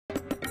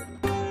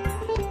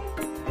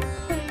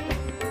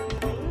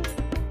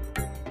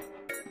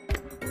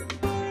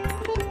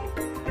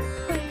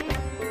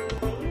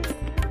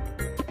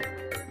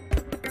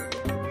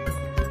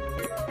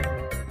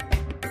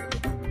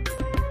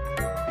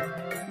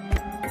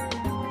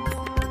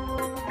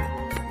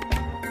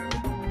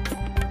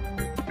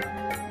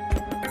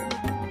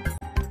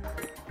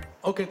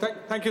Okay,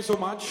 thank you so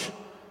much.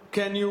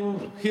 Can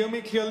you hear me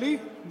clearly?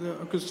 The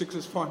acoustics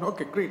is fine.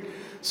 Okay, great.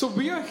 So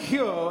we are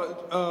here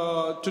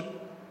to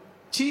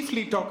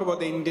chiefly talk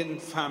about the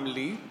Indian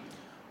family,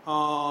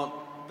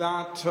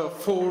 that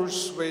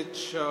force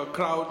which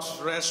crowds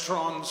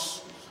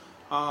restaurants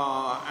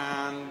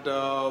and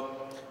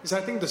is, I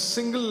think, the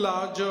single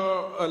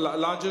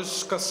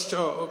largest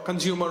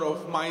consumer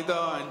of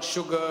maida and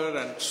sugar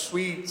and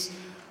sweets,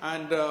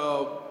 and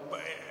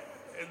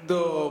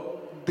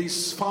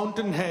this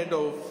fountainhead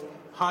of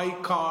high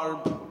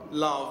carb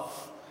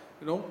love,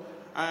 you know.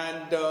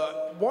 And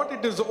what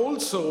it is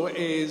also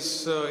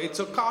is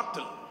it's a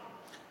cartel.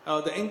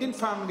 The Indian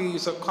family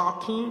is a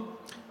cartel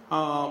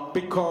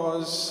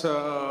because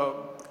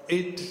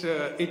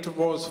it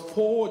was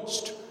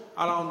forged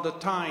around the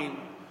time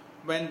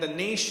when the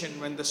nation,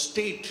 when the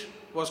state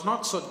was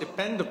not so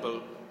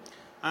dependable,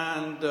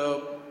 and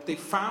the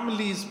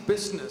family's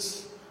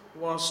business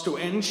was to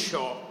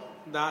ensure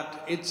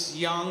that its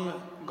young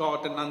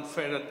got an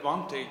unfair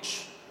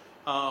advantage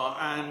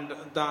and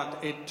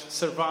that it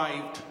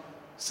survived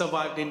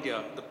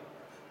India.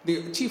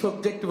 The chief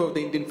objective of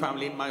the Indian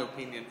family, in my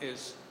opinion,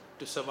 is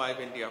to survive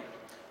India.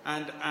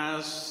 And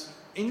as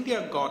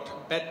India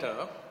got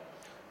better,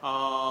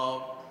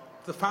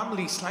 the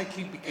family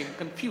slightly became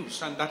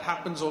confused, and that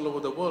happens all over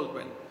the world.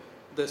 When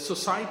the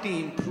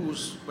society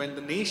improves, when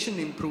the nation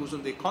improves,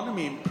 when the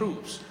economy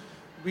improves,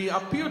 we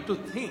appear to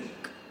think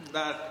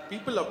that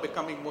people are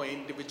becoming more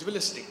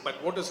individualistic. But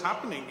what is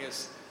happening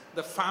is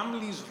the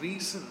family's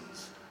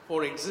reasons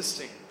for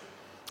existing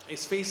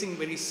is facing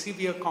very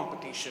severe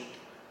competition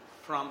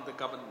from the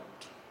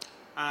government.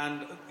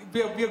 And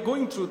we are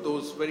going through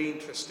those very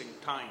interesting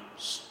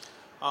times.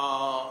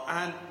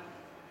 And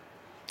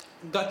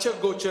Ghachar,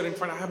 Ghochar, in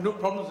fact, I have no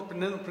problems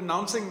with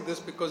pronouncing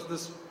this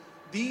because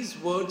these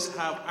words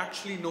have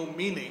actually no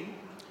meaning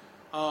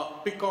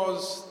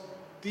because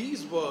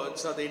these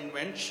words are the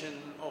invention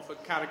of a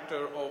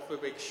character of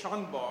Vivek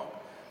Shanbhag,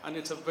 and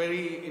it's a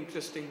very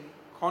interesting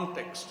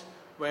context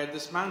where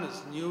this man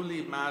is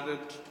newly married,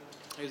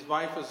 his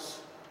wife is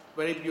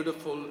very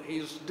beautiful,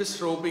 he's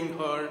disrobing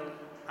her,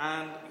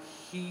 and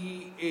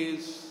he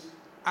is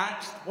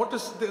at what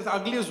is the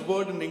ugliest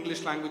word in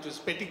English language is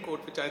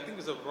petticoat, which I think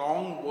is a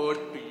wrong word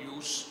to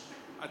use.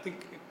 I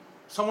think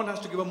someone has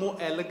to give a more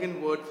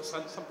elegant word for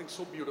something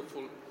so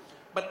beautiful.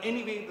 But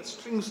anyway, the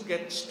strings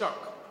get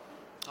stuck.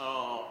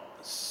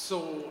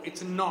 So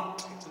it's a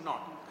knot.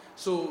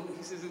 So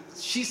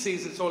she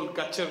says it's all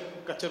Ghachar,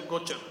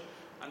 Ghochar.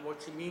 And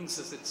what she means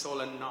is it's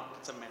all a knot,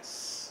 it's a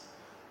mess.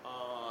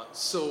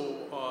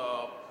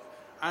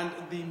 And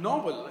the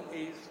novel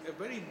is a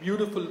very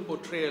beautiful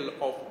portrayal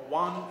of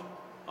one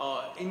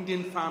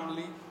Indian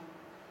family.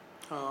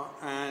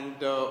 And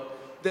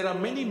there are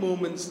many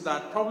moments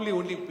that probably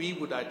only we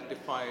would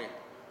identify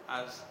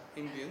as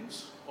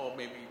Indians, or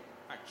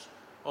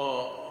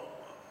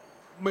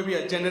maybe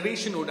a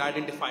generation would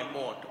identify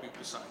more, to be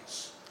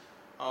precise.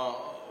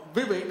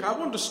 Vivek, I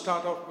want to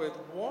start off with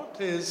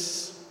what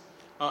is,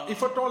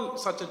 if at all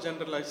such a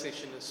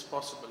generalization is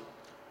possible,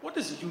 what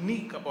is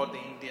unique about the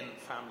Indian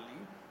family?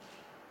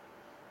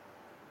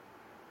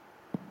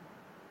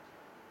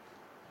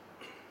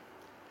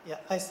 Yeah,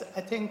 I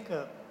think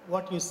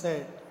what you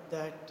said,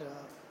 that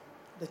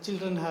the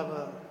children have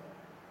an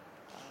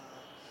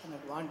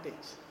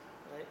advantage,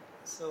 right?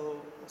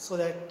 So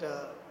that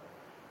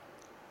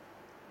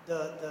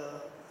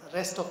the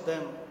rest of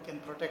them can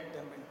protect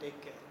them and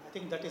take care. I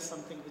think that is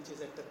something which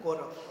is at the core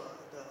of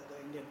the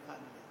Indian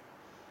family.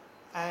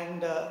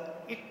 And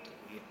it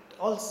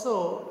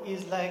also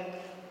is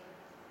like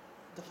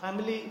the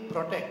family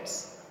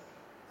protects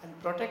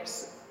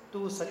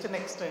to such an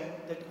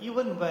extent that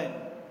even when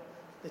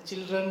the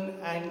children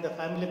and the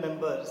family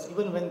members,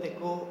 even when they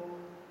go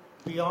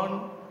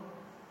beyond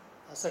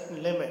a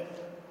certain limit,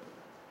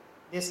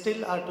 they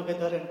still are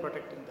together and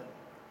protecting them.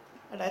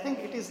 And I think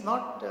it is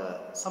not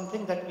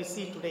something that we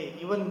see today,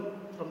 even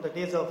from the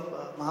days of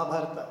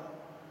Mahabharata.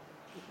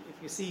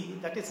 If you see,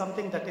 that is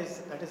something that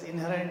is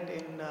inherent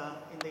in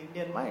the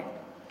Indian mind.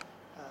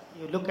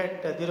 You look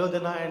at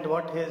Duryodhana and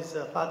what his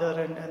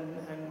father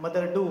and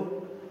mother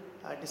do,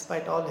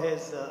 despite all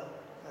his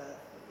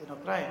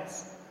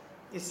crimes,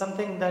 is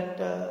something that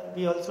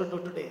we also do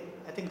today.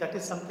 I think that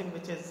is something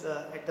which is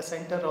at the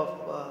center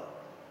of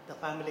the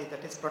family,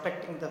 that is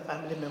protecting the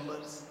family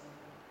members,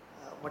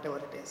 whatever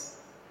it is.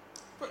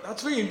 Well,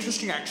 that's very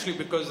interesting actually,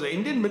 because the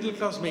Indian middle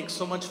class makes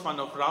so much fun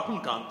of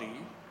Rahul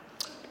Gandhi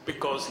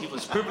because he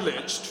was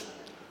privileged.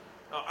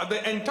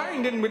 The entire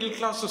Indian middle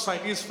class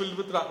society is filled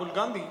with Rahul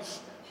Gandhis,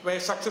 where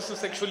success is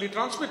sexually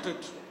transmitted.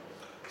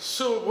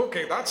 So,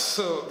 okay, that's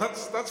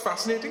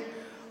fascinating.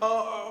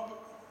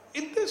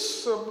 In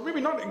this,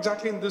 maybe not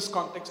exactly in this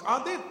context,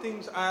 are there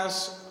things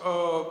as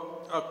a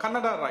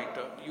Kannada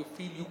writer you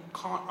feel you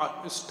can't,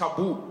 is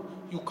taboo,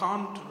 you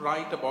can't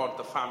write about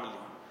the family,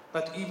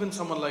 that even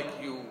someone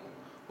like you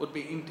would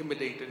be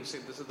intimidated and say,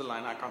 this is the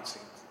line I can't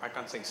say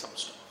some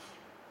stuff?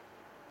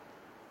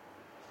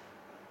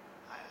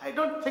 I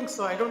don't think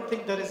so. I don't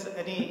think there is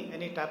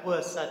any taboo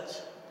as such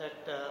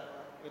that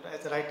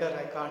as a writer,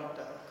 I can't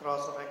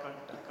cross or I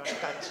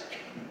can't touch.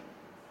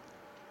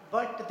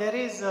 But there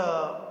is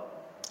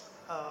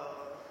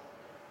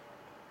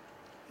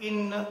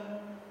in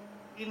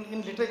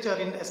literature,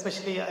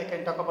 especially I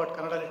can talk about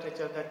Kannada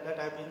literature that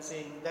I've been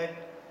seeing, that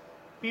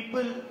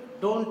people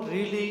don't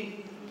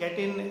really get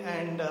in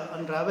and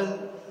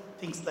unravel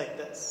things like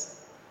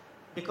this.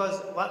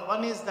 Because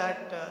one is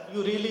that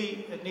you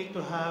really need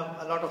to have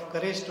a lot of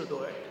courage to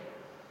do it.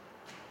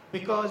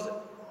 Because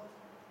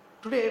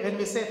today when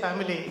we say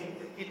family,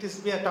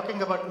 we are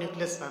talking about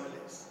nucleus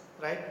families,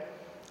 right?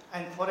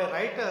 And for a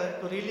writer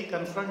to really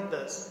confront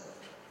this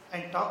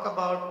and talk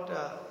about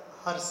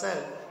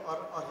herself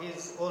or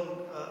his own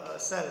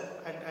self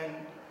and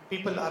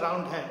people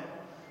around him,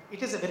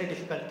 it is a very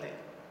difficult thing.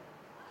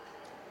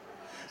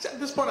 So at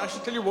this point, I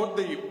should tell you what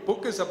the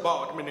book is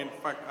about. I mean, in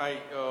fact,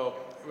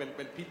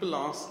 when people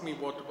ask me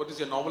what is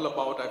your novel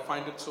about, I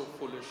find it so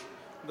foolish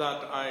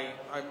that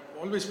I'm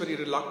always very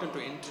reluctant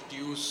to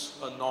introduce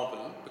a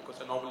novel,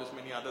 because a novel is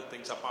many other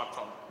things apart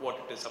from what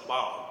it is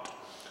about.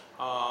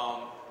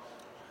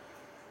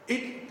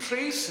 It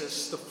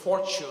traces the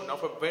fortune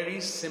of a very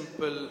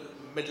simple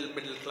middle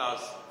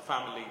class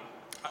family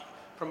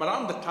from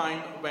around the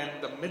time when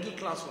the middle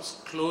class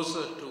was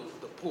closer to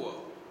the poor,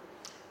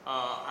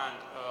 and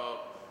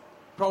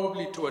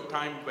probably to a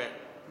time when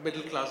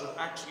middle class is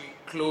actually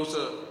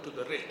closer to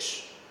the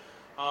rich.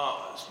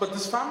 But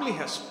this family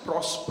has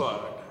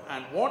prospered,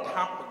 and what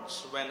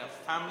happens when a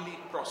family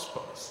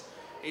prospers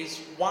is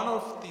one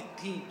of the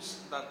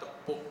themes that the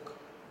book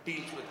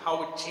deals with,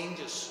 how it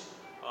changes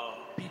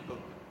people.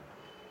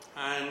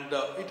 And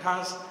it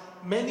has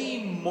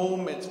many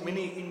moments,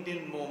 many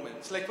Indian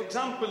moments. Like, for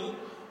example,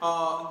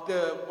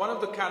 one of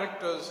the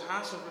characters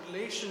has a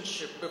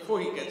relationship before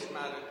he gets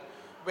married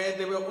where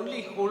they were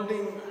only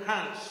holding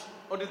hands,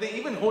 or did they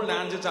even hold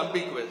hands? It's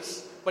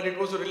ambiguous, but it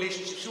was a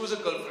relationship. She was a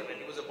girlfriend and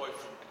he was a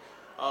boyfriend.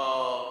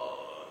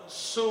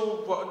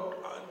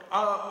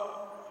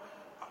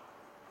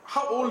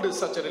 How old is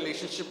such a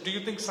relationship? Do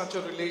you think such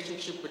a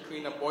relationship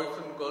between a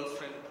boyfriend,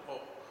 girlfriend, or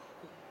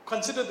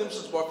consider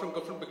themselves boyfriend,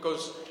 girlfriend,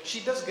 because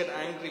she does get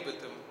angry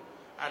with him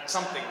at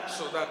something,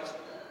 so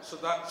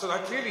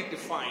that's really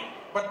defined,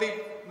 but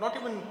they've not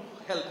even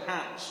held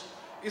hands.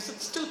 Is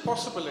it still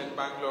possible in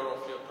Bangalore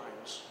of your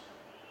times?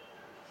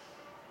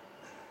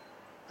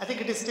 I think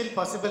it is still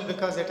possible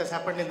because it has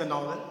happened in the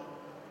novel.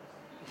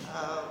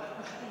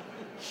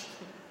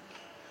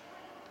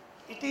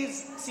 It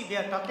is, see, we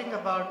are talking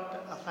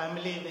about a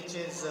family which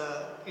is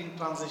in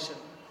transition,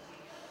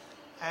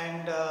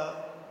 and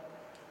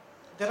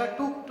there are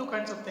two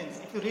kinds of things.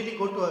 If you really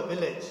go to a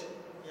village,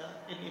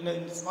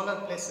 in smaller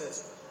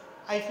places,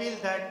 I feel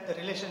that the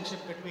relationship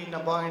between a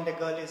boy and a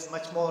girl is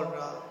much more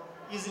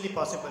easily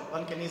possible.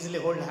 One can easily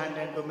hold a hand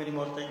and do many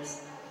more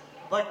things.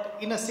 But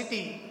in a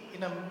city,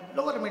 in a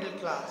lower middle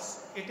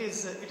class, it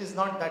is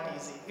not that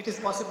easy. It is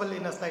possible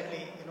in a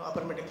slightly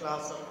upper middle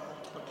class or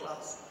upper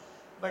class.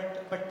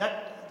 But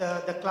that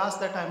the class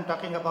that I'm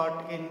talking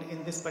about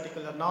in this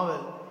particular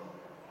novel,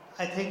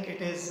 I think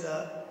it is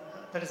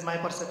that is my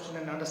perception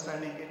and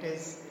understanding. It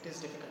is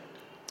difficult.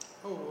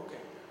 Oh, okay.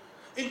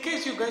 In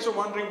case you guys are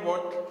wondering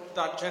what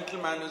that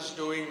gentleman is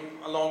doing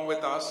along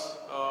with us,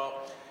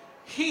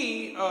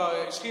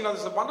 Srinath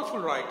is a wonderful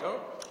writer,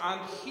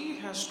 and he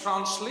has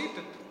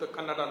translated the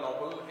Kannada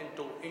novel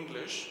into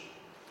English.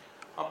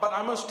 But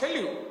I must tell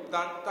you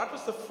that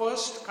was the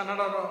first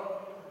Kannada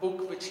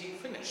book which he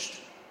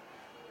finished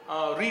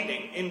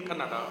reading in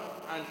Kannada,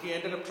 and he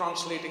ended up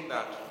translating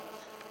that.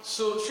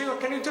 So, Srinath,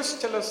 can you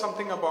just tell us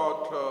something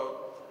about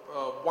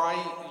why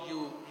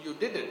you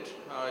did it?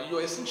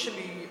 You're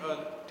essentially a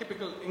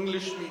typical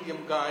English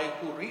medium guy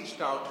who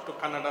reached out to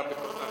Kannada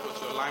because that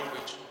was your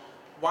language.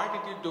 Why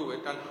did you do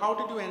it, and how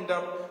did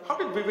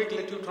Vivek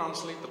let you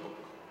translate the book?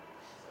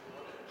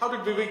 How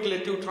did Vivek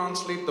let you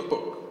translate the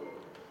book?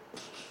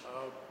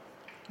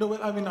 No,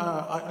 well, I mean,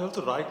 I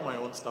also write my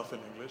own stuff in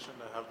English,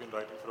 and I have been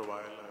writing for a while.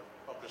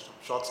 I've published some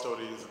short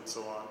stories and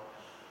so on.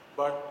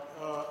 But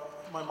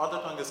my mother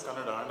tongue is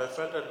Kannada, and I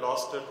felt I'd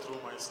lost it through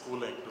my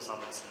schooling to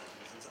some extent.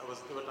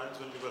 There were times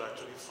when we were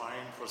actually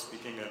fined for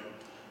speaking in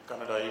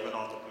Kannada, even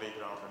on the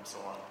playground and so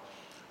on.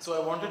 So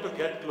I wanted to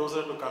get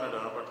closer to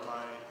Kannada, but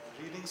my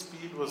reading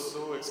speed was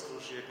so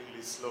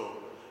excruciatingly slow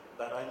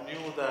that I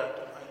knew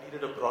that I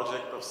needed a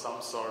project of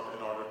some sort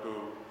in order to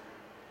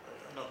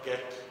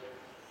get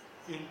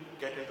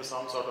into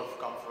some sort of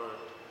comfort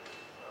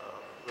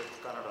with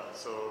Kannada.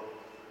 So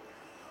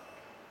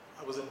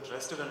I was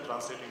interested in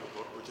translating a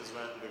book, which is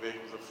when Vivek,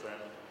 who's a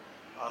friend,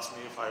 asked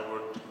me if I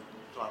would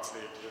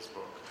translate his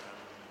book. And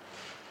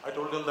I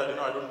told him that,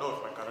 I don't know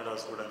if my Kannada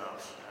is good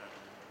enough. And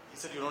he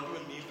said, you don't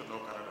even need to know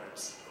Kannada.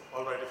 It's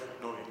all right if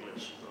you know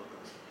English, so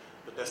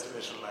the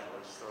destination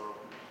language.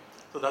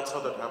 So that's how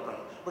that happened.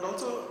 But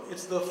also,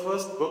 it's the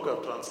first book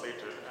I've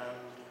translated, and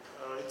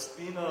it's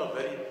been a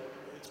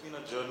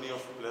journey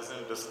of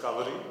pleasant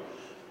discovery.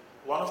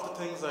 One of the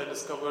things I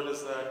discovered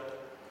is that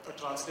a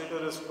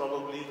translator is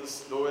probably the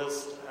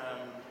slowest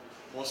and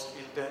most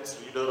intense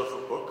reader of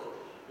a book,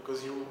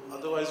 because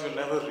otherwise you'll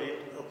never read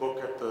a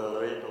book at the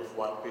rate of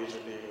 1 page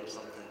a day or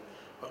something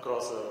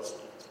across a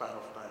span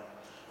of time.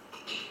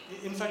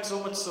 In fact, so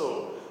much so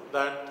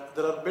that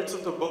there are bits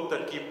of the book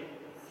that keep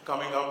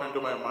coming up into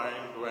my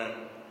mind when,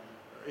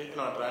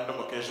 at random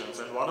occasions.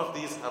 And one of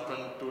these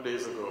happened 2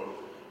 days ago,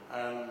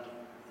 and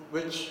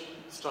which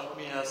struck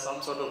me as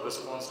some sort of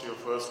response to your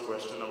first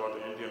question about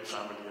the Indian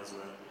family as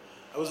well.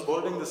 I was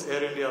boarding this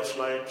Air India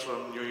flight from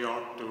New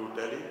York to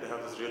Delhi. They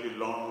have this really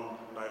long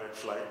direct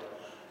flight,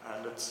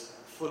 and it's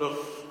full of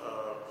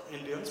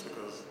Indians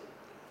because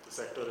the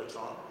sector it's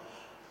on.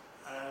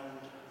 And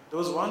there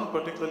was one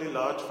particularly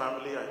large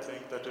family, I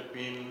think, that had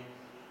been,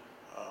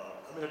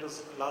 it was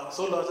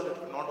so large that it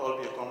could not all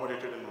be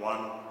accommodated in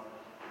one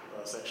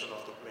section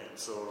of the plane.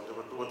 So there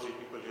were 2 or 3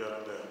 people here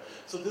and there.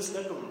 So this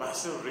led to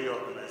massive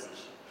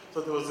reorganization.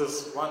 So there was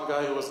this one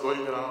guy who was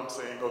going around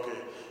saying, okay,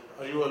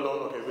 are you alone?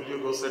 Okay, will you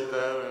go sit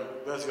there? And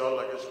where's your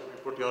luggage? Can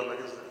you put your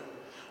luggage there? And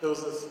there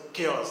was this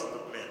chaos in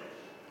the plane.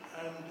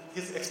 And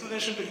his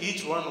explanation to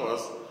each one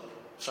was,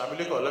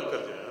 family ko alag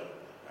kar diya.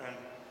 And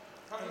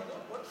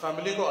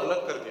family ko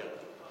alag kar diya.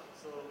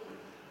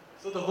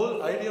 So the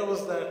whole idea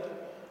was that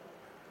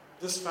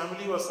this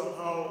family was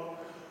somehow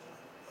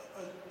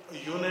a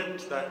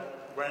unit that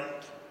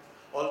went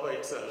all by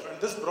itself.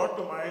 And this brought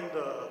to mind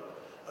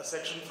a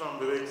section from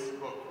Vivek's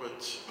book,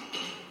 which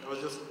I was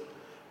just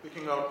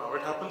picking out now.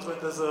 It happens when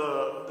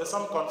there's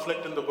some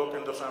conflict in the book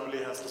and the family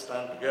has to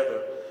stand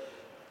together.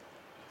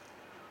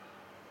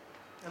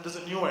 And there's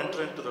a new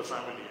entrant to the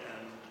family,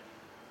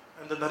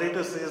 and the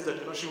narrator says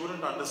that she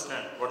wouldn't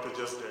understand what we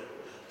just did.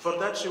 For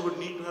that, she would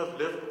need to have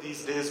lived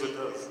these days with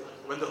us,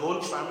 when the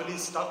whole family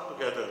stuck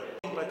together,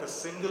 like a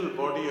single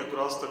body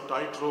across the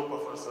tightrope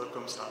of our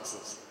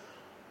circumstances.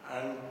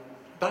 And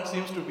that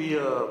seems to be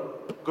a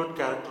good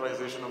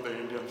characterization of the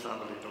Indian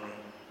family to me.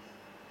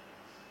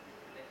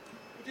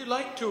 Would you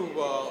like to,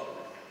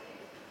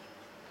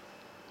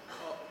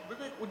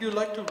 Vivek, would you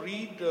like to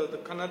read the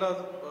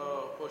Kannada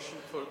version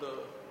for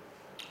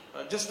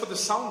just for the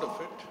sound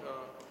of it?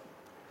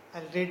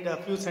 I'll read a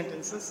few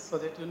sentences so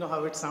that you know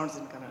how it sounds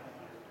in Kannada.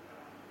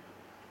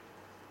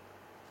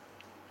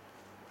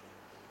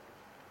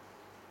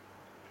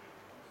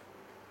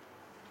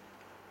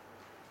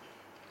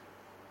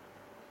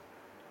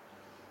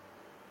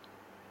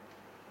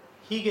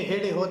 ಹೀಗೆ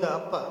ಹೇಳಿ ಹೋದ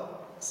ಅಪ್ಪ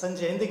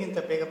ಸಂಜೆ ಎಂದಿಗಿಂತ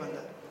ಬೇಗ ಬಂದ.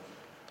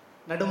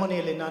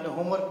 ನಡುಮನೆಯಲ್ಲಿ ನಾನು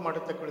homework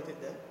ಮಾಡುತ್ತಾ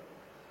ಕುಳಿತಿದ್ದೆ.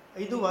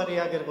 5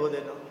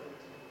 ವಾರಿಯಾಗಿರ್ಬೋದೇನೋ.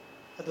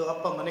 ಅದು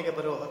ಅಪ್ಪ ಮನೆಗೆ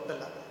ಬರುವ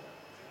ಹೊತ್ತಲ್ಲ.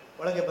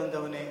 ಒಳಗೆ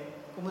ಬಂದವನೇ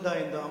ಕುಮುದ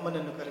ಎಂದು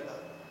ಅಮ್ಮನನ್ನು ಕರೆದ.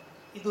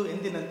 ಇದು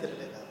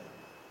ಎಂದಿನಂತಿರಲಿಲ್ಲ.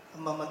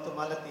 ಅಮ್ಮ ಮತ್ತು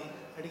ಮಾಲತಿ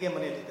ಅಡಿಗೆ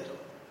ಮನೆಯಲ್ಲಿದ್ದರು.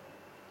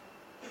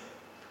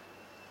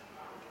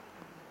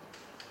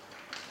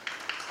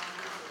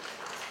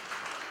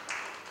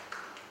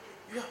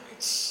 Yeah,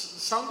 it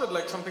sounded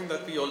like something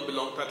that we all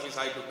belong to, at least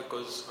I do,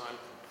 because I'm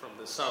from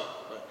the south,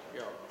 but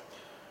yeah.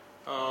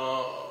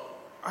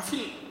 I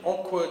feel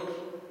awkward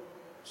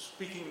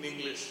speaking in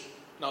English.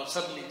 Now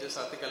suddenly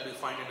I think I'll be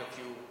fine in a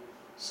few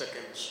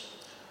seconds.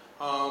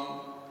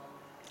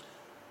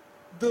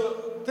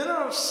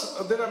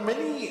 There are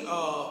many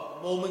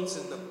moments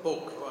in the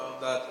book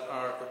that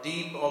are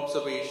deep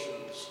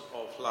observations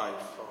of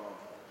life.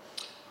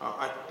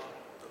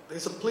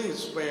 There's a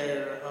place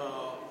where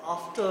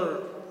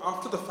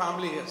after the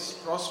family has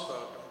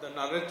prospered, the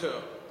narrator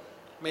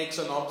makes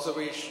an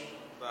observation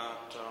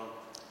that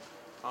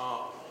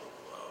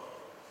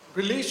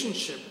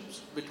relationships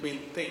between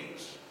things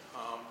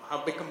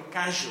have become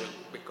casual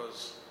because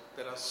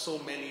there are so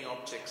many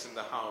objects in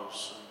the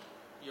house. And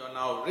you are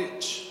now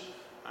rich,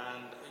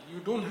 and you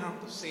don't have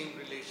the same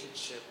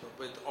relationship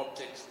with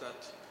objects that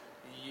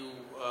you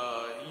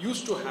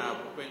used to have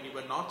when you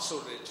were not so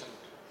rich and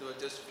there were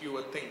just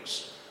fewer things.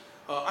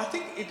 I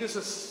think it is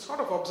a sort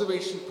of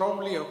observation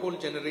probably a whole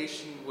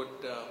generation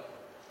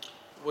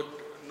would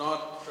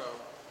not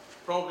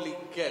probably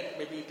get.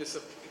 Maybe it's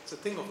a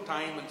thing of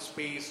time and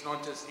space, not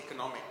just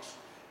economics.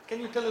 Can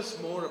you tell us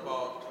more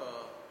about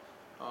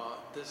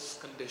this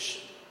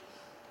condition?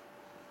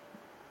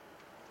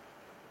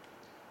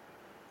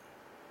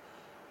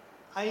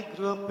 I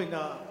grew up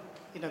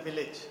in a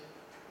village.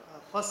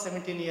 First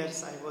 17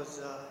 years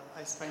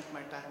I spent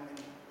my time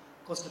in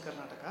coastal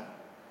Karnataka.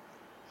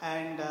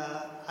 And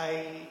I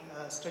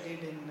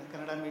studied in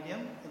Kannada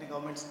medium in a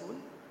government school.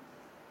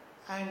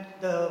 And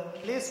the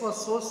place was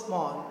so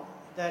small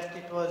that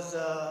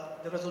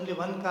there was only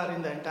one car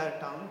in the entire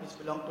town which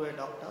belonged to a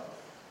doctor.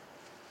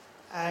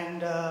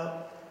 And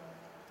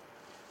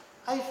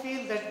I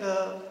feel that the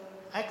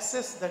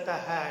access that I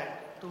had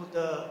to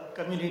the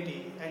community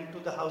and to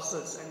the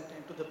houses and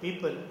to the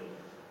people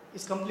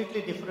is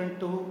completely different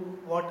to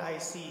what I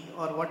see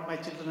or what my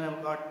children have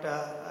got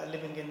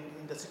living in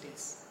the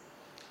cities.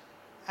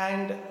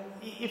 And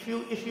if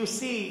you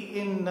see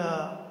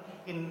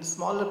in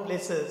smaller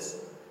places,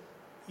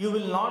 you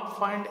will not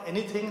find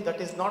anything that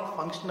is not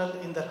functional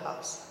in their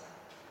house.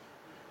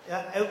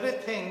 Yeah,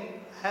 everything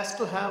has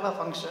to have a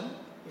function.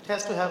 It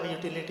has to have a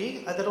utility.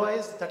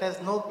 Otherwise, that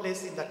has no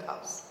place in that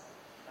house.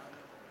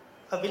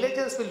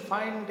 Villagers will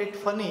find it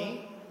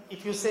funny if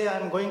you say,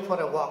 "I'm going for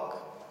a walk."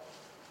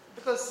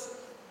 because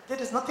there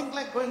is nothing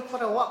like going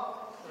for a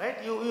walk,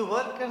 right? You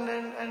work and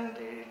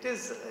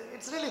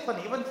it's really fun.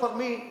 Even for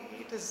me,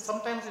 it is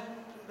sometimes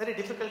very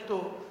difficult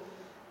to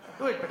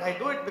do it, but I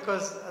do it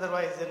because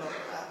otherwise,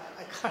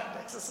 I can't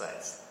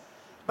exercise.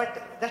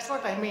 But that's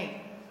what I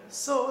mean.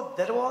 So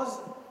there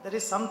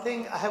is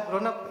something. I have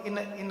grown up in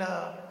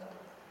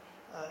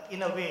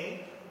a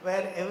way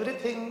where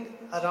everything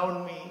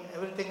around me,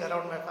 everything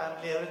around my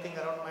family, everything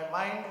around my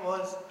mind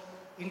was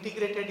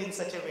integrated in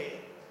such a way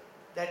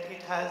that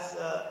it has,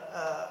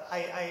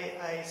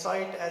 I saw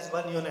it as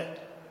one unit,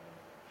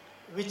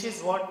 which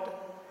is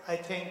what I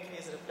think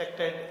is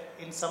reflected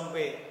in some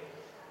way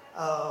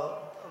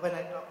when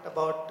I talked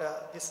about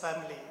this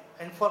family.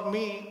 And for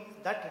me,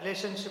 that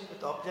relationship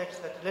with objects,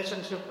 that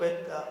relationship with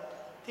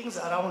things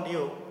around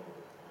you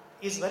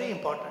is very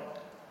important,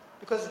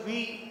 because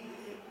it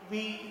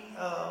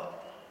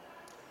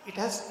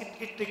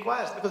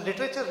requires, because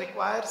literature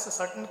requires a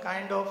certain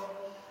kind of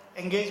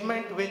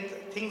engagement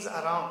with things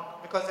around,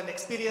 because an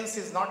experience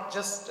is not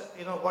just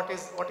what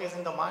is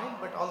in the mind,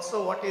 but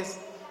also what is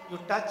you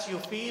touch, you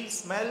feel,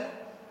 smell,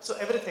 so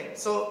everything.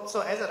 So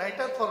as a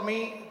writer, for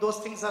me, those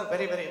things are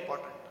very, very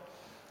important.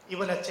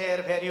 Even a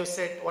chair where you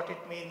sit, what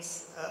it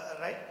means,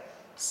 right?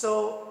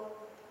 So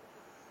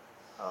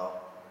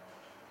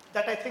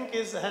that I think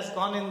has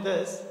gone in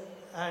this,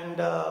 and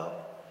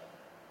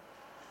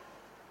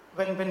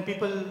when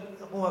people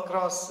move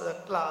across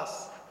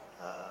class,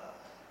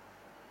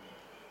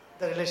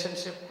 the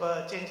relationship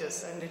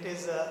changes, and it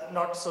is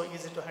not so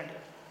easy to handle.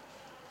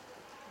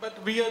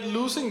 But we are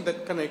losing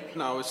that connect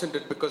now, isn't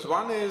it? Because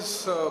one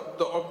is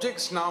the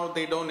objects now,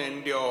 they don't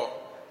endure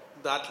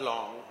that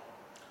long.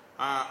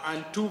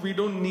 And two, we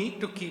don't need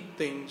to keep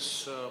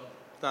things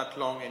that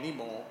long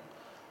anymore.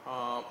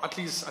 At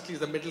least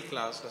the middle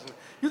class doesn't.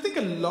 You think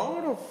a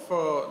lot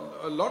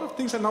of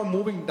things are now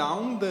moving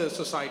down the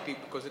society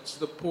because it's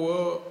the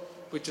poor,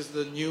 which is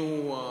the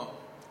new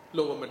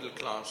lower middle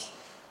class.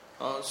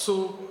 Do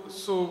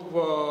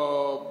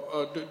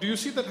you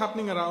see that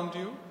happening around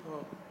you?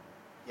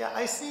 Yeah,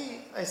 I see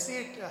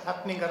it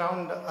happening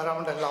around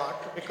a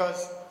lot,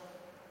 because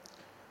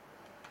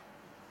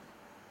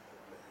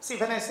see,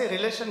 when I say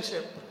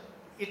relationship,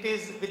 it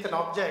is with an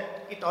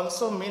object. It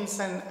also means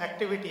an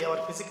activity,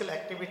 our physical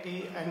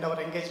activity, and our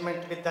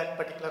engagement with that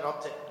particular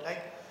object.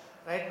 Like,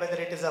 right, whether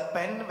it is a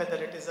pen, whether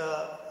it is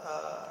a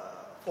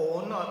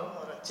phone,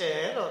 or a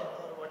chair, or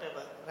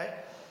whatever, right?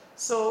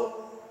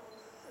 So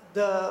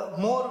the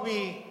more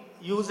we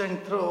use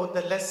and throw,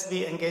 the less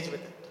we engage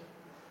with it.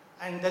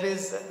 And there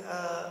is,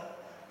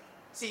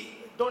 see,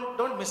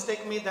 don't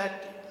mistake me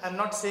that I'm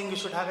not saying you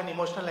should have an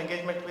emotional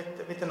engagement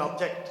with an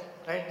object,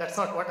 right? That's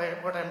not what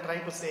I'm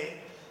trying to say.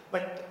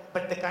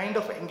 But the kind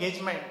of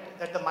engagement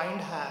that the mind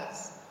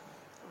has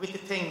with the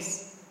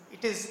things,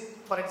 it is,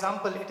 for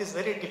example, it is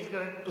very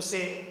difficult to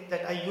say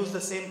that I use the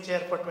same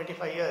chair for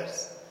 25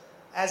 years,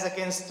 as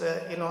against,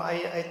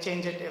 I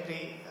change it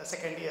every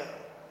second year,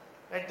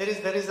 right?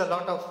 There is a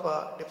lot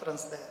of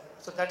difference there.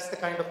 So that's the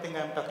kind of thing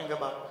I'm talking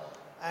about.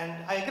 And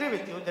I agree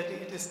with you that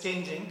it is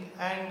changing.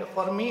 And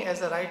for me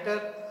as a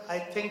writer, I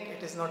think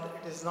it is not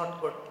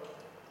good.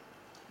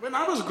 When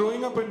I was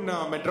growing up in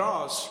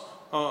Madras,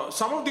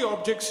 some of the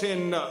objects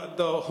in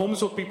the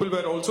homes of people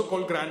were also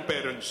called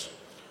grandparents.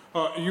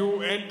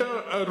 You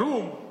enter a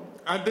room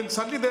and then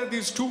suddenly there are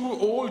these two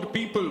old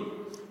people.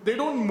 They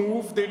don't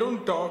move, they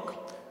don't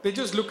talk, they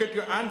just look at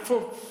you. And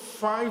for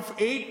 5,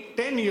 8,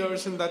 10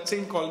 years in that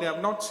same colony,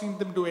 I've not seen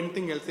them do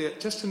anything else. They are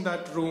just in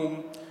that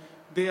room.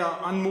 They are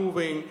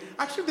unmoving.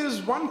 Actually, there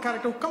is one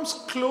character who comes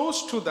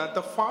close to that.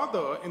 The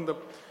father in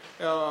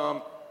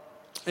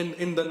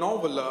the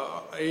novel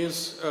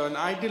is an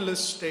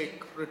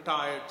idealistic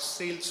retired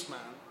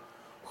salesman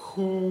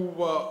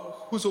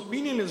whose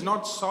opinion is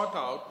not sought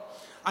out.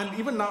 And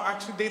even now,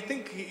 actually, they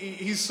think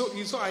he's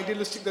so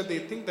idealistic that they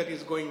think that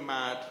he's going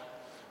mad.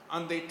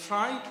 And they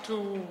try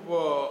to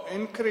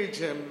encourage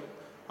him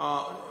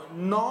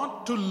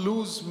not to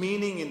lose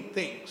meaning in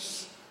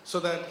things, so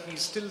that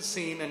he's still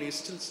sane and he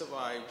still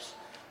survives.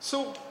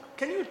 So,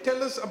 can you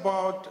tell us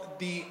about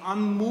the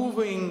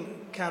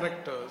unmoving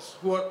characters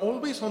who are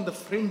always on the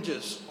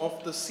fringes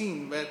of the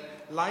scene where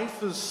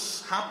life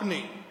is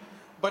happening,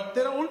 but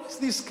there are always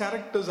these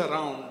characters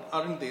around,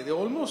 aren't they? They're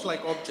almost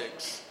like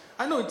objects.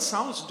 I know it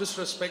sounds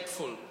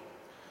disrespectful.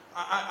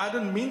 I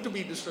don't mean to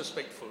be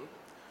disrespectful,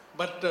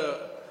 but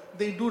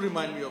they do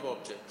remind me of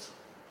objects.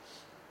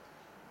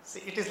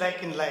 See, it is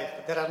like in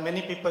life. There are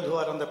many people who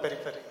are on the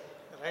periphery.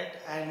 Right,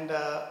 and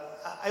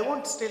I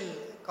won't still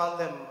call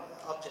them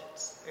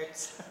objects.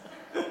 It's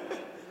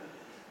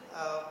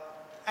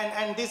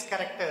and these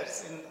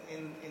characters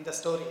in the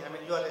story. I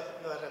mean, you are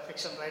a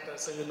fiction writer,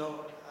 so you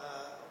know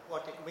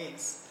what it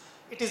means.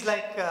 It is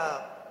like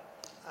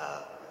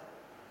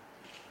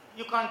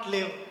you can't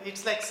live.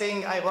 It's like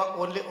saying I walk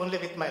only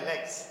with my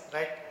legs,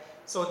 right?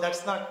 So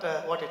that's not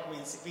what it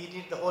means. We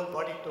need the whole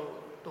body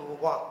to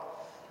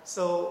walk.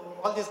 So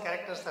all these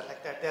characters are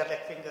like that. They are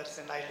like fingers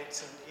and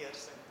eyelids and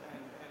ears.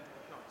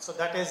 So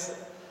that is,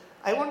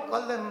 I won't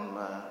call them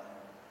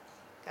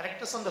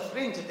Characters on the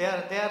fringe, they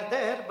are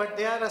there, but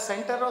they are a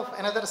center of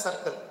another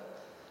circle.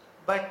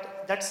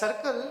 But that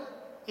circle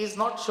is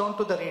not shown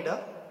to the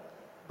reader,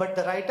 but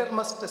the writer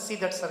must see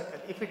that circle.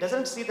 If he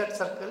doesn't see that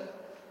circle,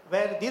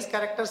 where these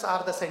characters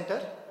are the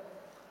center,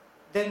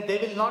 then they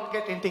will not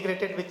get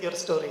integrated with your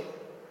story.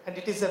 And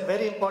it is a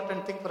very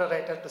important thing for a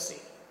writer to see.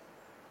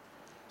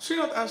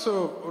 Srinath, as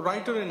a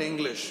writer in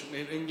English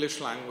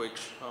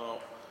language,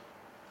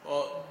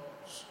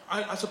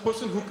 as a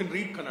person who can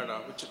read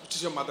Kannada, which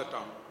is your mother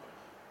tongue,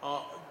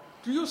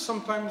 do you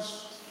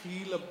sometimes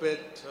feel a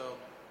bit,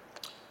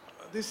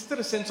 is there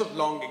a sense of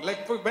longing?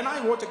 Like when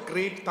I watch a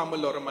great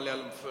Tamil or a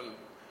Malayalam film,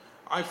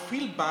 I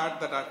feel bad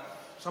that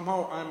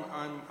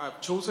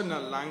I've chosen a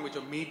language,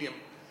 a medium,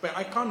 but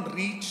I can't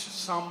reach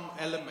some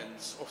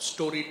elements of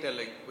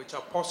storytelling which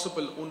are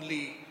possible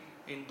only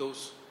in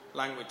those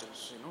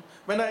languages. You know,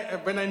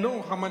 when I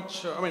know how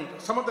much,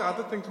 some of the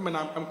other things.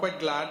 I'm quite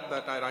glad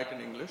that I write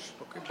in English.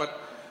 Okay,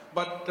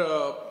 but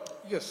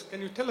yes,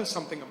 can you tell us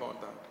something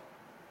about that?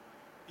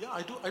 Yeah,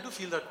 I do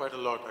feel that quite a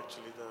lot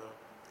actually.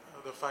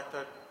 The fact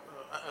that,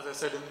 as I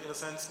said, in a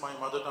sense, my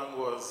mother tongue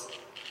was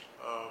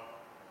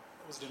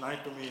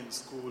denied to me in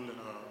school in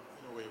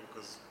a way,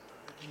 because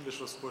English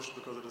was pushed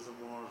because it is a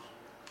more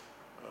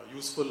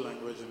useful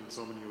language in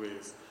so many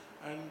ways.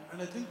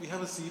 And I think we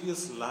have a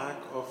serious lack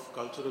of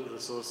cultural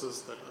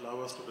resources that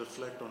allow us to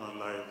reflect on our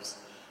lives.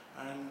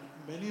 And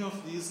many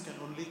of these can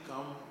only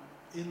come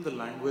in the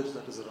language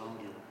that is around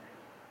you.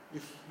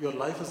 If your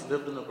life is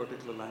lived in a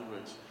particular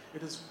language,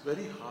 it is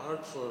very hard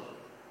for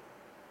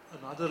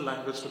another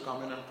language to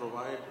come in and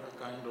provide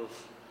a kind of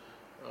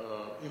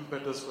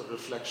impetus for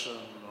reflection,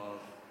 or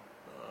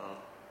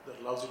that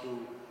allows you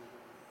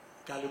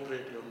to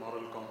calibrate your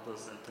moral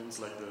compass and things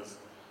like this.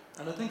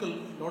 And I think a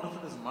lot of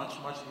it is much,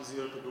 much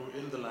easier to do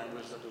in the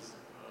language that is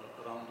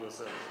around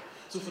yourself.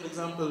 So for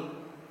example,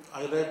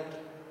 I read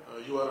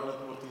You Are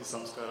Ananthamurthi's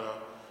Samskara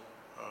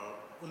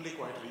only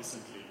quite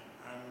recently.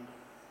 And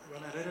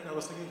when I read it, I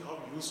was thinking how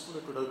useful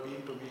it would have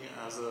been to me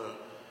as a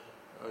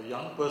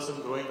young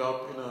person growing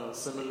up in a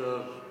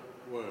similar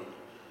world.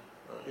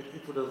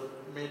 It would have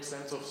made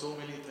sense of so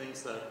many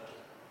things that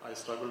I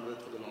struggled with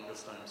for the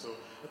longest time. So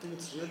I think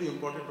it's really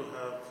important to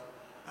have,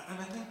 and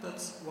I think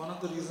that's one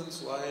of the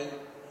reasons why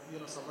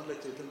someone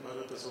like Chetan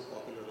Bharat is so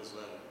popular as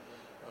well.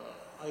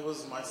 I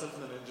was myself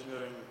in an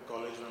engineering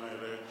college when I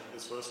read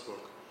his first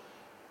book,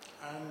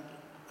 and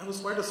I was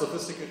quite a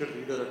sophisticated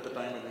reader at the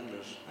time in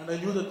English, and I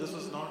knew that this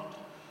was not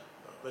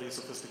very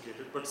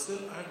sophisticated, but still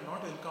I had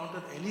not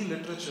encountered any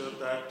literature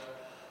that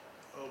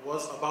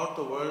was about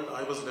the world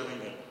I was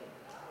living in,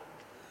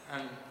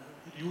 and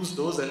use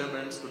those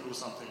elements to do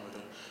something with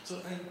it.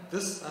 So, and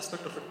this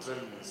aspect of it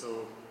thrilled me.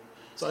 So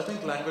I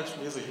think language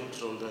plays a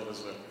huge role there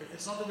as well.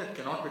 It's not that it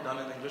cannot be done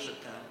in English,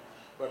 it can,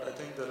 but I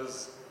think there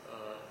is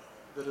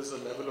a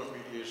level of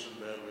mediation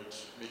there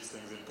which makes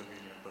things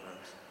inconvenient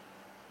perhaps.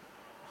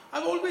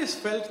 I've always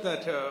felt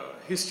that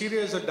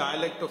hysteria is a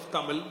dialect of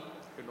Tamil,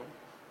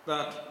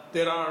 that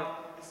there are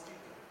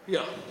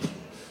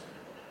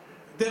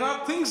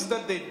things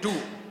that they do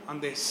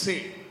and they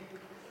say.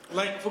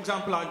 Like, for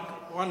example,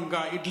 one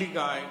guy, Idli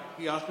guy,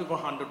 he asked me for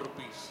 100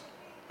 rupees.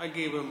 I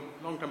gave him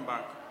long time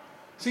back.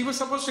 So he was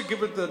supposed to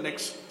give it the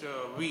next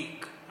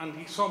week, and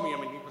he saw me.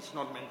 He was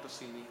not meant to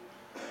see me.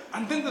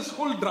 And then this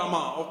whole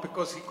drama of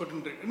because he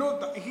couldn't,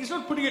 he's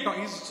not putting it on.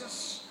 He's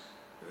just,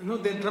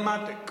 they're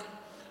dramatic.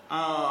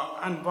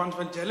 And once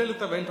when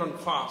Jayalalitha went on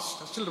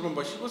fast, I still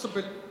remember, she was a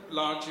bit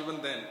large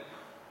even then.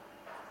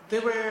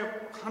 There were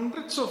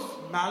hundreds of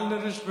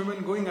malnourished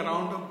women going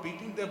around her,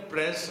 beating their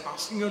breasts,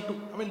 asking her to,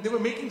 they were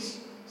making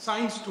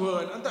signs to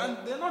her, and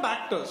they're not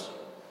actors.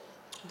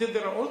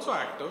 There are also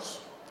actors.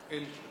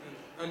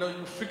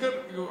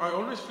 I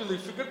always feel they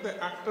figure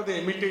the actor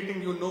they're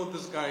imitating,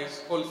 this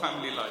guy's whole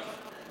family life.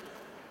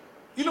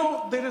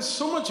 There is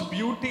so much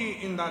beauty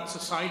in that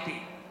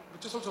society,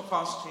 which is also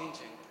fast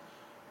changing.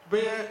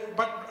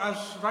 But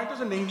as writers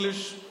in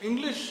English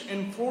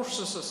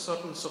enforces a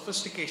certain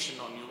sophistication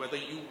on you, whether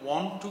you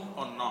want to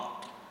or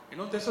not.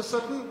 There's a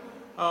certain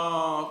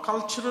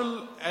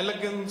cultural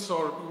elegance,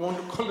 or you want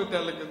to call it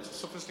elegance,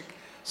 sophistication.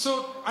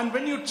 So, and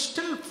when you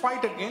still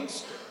fight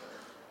against it,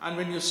 and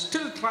when you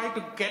still try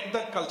to get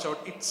that culture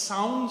out, it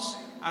sounds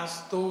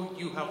as though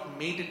you have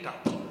made it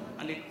up,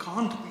 and it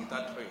can't be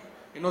that way.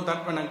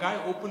 That when a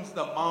guy opens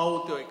the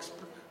mouth, or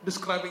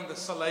describing the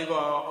saliva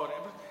or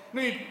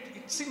everything,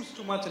 it seems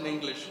too much in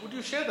English. Would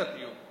you share that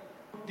view?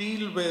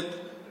 Deal with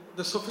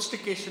the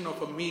sophistication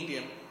of a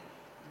medium.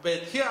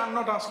 But here I'm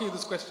not asking you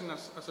this question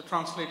as a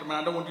translator.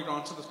 I don't want you to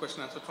answer this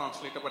question as a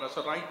translator, but as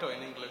a writer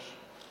in English.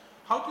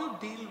 How do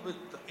you deal with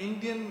the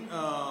Indian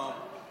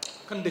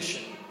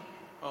condition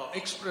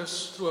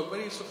expressed through a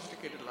very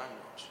sophisticated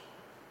language?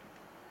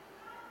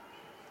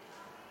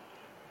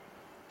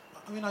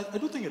 I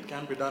do think it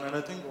can be done, and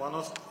I think one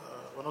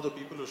of the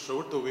people who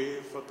showed the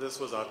way for this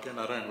was R.K.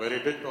 Narayan, where he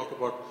did talk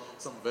about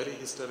some very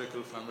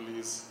hysterical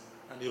families,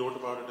 and he wrote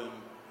about it in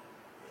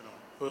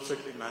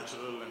perfectly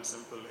natural and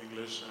simple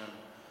English, and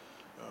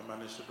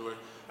managed to do it.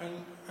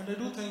 And I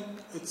do think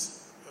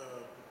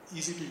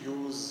easy to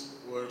use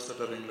words that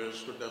are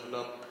English, to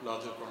develop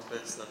larger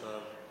contexts that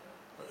are,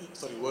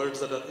 words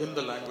that are in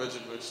the language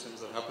in which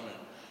things are happening,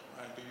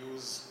 and to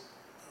use,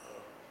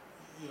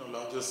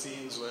 larger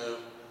scenes where,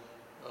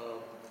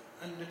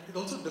 and it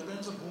also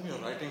depends on whom you're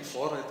writing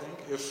for, I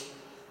think. If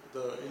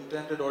the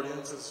intended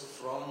audience is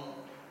from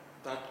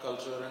that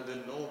culture and they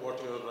know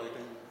what you're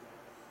writing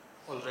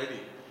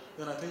already,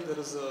 then I think there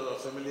is a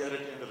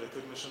familiarity and a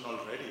recognition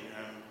already,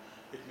 and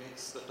it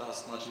makes the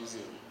task much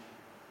easier.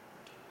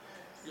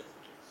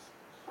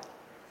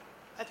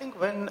 I think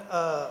when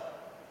a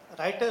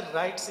writer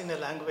writes in a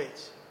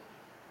language,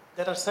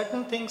 there are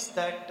certain things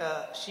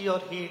that she or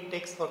he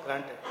takes for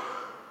granted.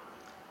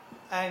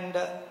 And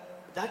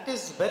that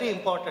is very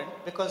important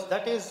because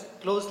that is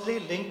closely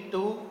linked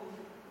to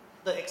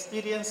the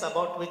experience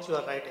about which you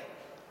are writing.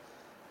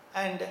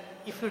 And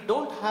if you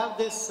don't have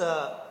this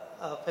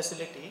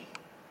facility,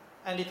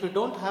 and if you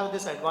don't have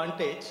this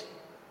advantage,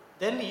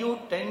 then you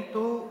tend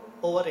to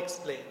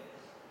over-explain,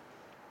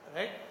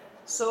 right?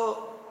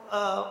 So,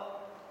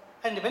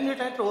 and when you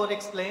try to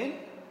over-explain,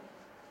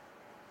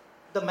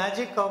 the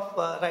magic of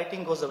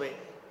writing goes away.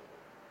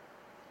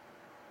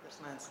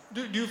 That's my answer.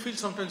 Do you feel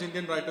sometimes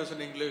Indian writers in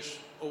English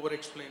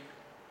over-explain?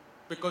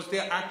 Because they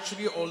are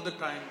actually all the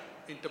time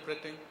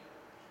interpreting?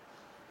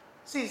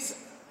 See,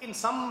 in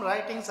some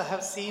writings I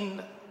have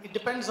seen, it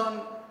depends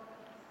on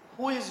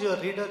who is your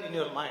reader in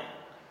your mind,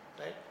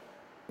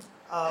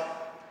 right?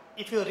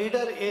 If your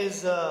reader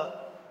is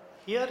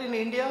here in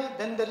India,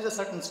 then there is a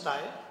certain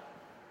style.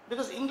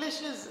 Because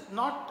English is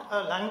not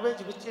a language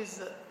which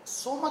is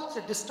so much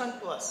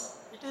distant to us.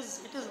 It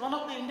is one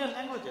of the Indian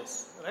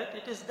languages, right?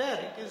 It is there.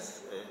 It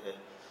is.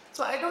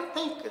 So I don't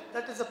think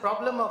that is a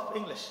problem of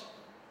English.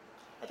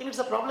 I think it's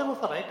a problem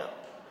of a writer.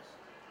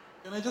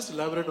 Can I just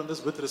elaborate on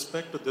this with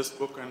respect to this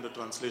book and the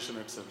translation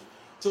itself?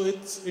 So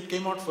it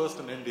came out first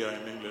in India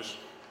in English,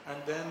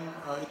 and then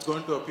it's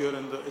going to appear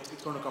it's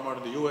going to come out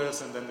in the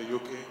US and then the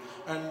UK,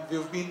 and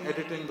we've been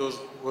editing those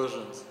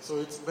versions. So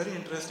it's very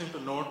interesting to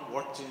note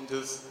what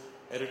changes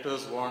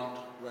editors want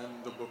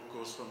when the book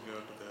goes from here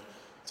to there.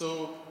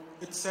 So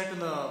it's set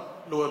in a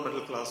lower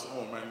middle class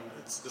home, and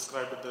it's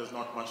described that there's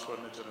not much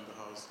furniture in the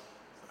house.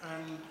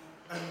 And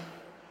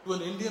to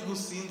an Indian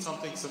who's seen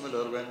something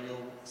similar, when you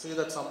say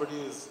that somebody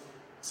is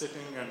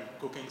sitting and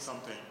cooking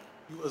something,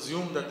 you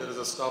assume that there is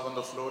a stove on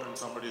the floor and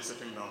somebody is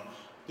sitting down.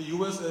 The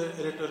US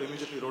editor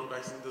immediately wrote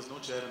back saying there's no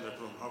chair in that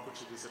room. How could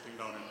she be sitting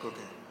down and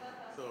cooking?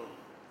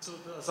 So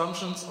the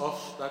assumptions of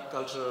that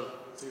culture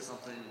say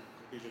something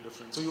completely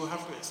different. So you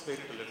have to explain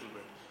it a little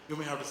bit. You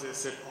may have to say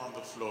sit on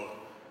the floor.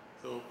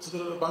 So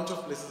there are a bunch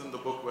of places in the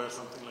book where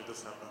something like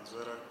this happens,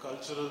 where a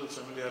cultural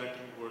familiarity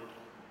would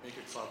make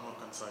it far more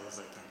concise,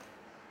 I think.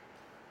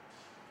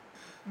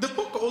 The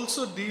book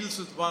also deals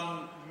with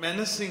one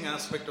menacing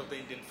aspect of the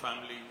Indian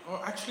family,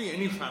 or actually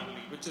any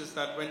family, which is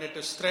that when it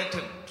is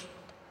threatened,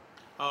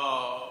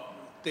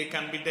 they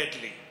can be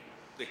deadly.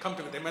 They come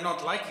together. They may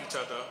not like each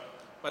other,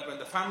 but when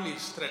the family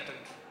is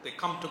threatened, they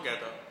come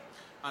together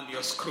and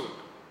you're screwed,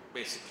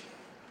 basically.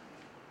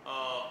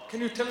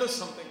 Can you tell us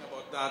something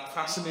about that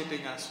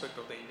fascinating aspect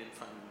of the Indian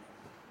family?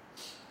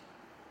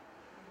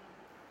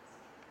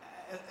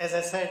 As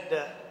I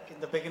said in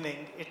the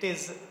beginning,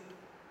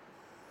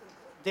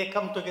 they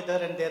come together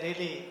and they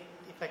really,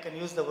 if I can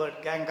use the word,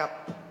 gang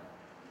up,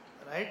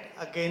 right,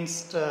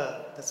 against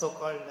the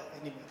so-called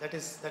enemy. That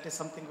is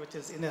something which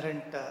is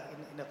inherent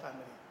in a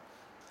family.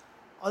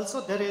 Also,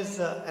 there is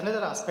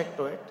another aspect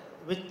to it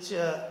which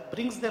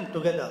brings them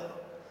together,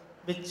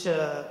 which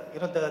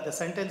the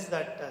sentence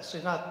that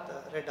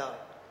Srinath read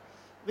out,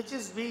 which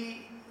is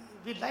we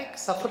like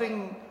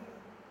suffering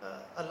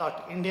a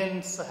lot.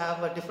 Indians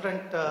have a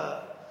different.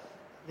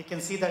 We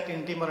can see that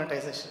in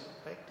demonetization,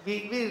 right?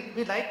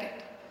 We like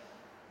it,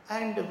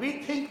 and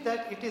we think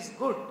that it is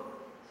good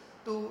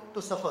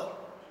to suffer.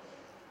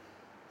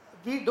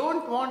 We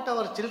don't want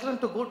our children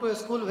to go to a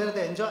school where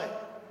they enjoy.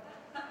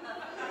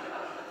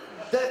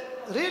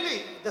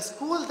 The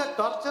school that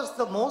tortures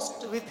the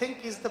most, we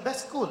think, is the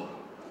best school.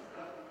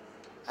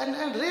 And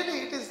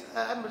really, it is.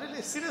 I'm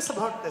really serious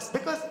about this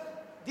because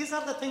these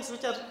are the things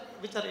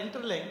which are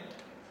interlinked.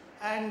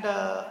 And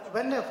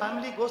when a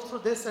family goes through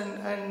this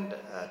and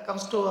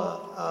comes to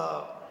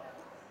a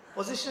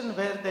position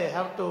where they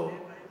have to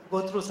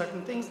go through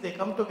certain things, they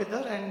come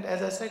together, and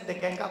as I said, they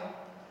gang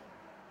up,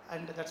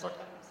 and that's what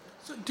happens.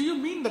 So do you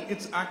mean that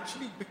it's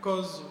actually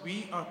because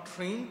we are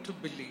trained to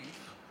believe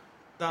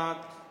that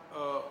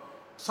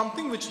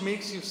something which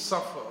makes you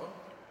suffer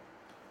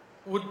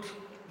would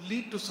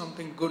lead to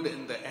something good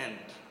in the end?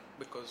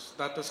 Because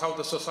that is how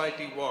the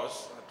society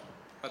was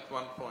at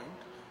one point.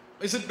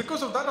 Is it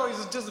because of that, or is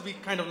it just we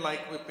kind of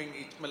like whipping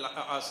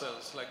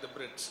ourselves like the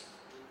Brits?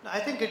 I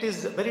think it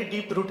is very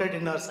deep rooted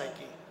in our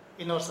psyche,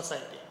 in our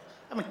society.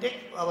 I mean,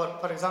 take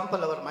for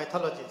example, our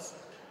mythologies.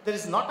 There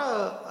is not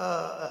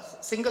a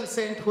single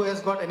saint who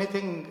has got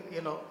anything,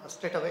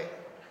 straight away.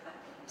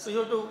 So you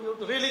have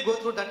to really go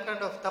through that kind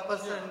of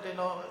tapas and,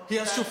 He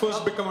has to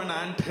first become an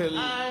anthill.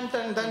 And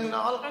then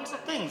all kinds of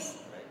things.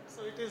 Right?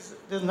 So it is,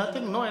 there's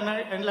nothing, no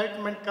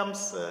enlightenment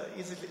comes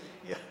easily.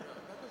 Yeah.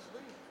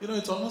 You know,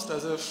 it's almost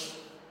as if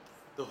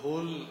the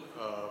whole,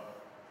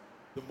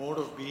 the mode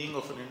of being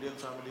of an Indian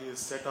family is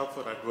set up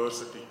for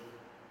adversity.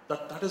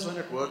 That is when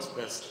it works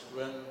best.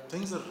 When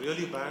things are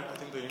really bad, I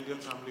think the Indian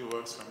family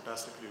works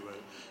fantastically well.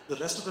 The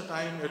rest of the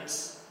time,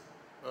 it's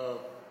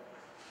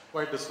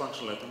quite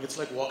dysfunctional, I think. It's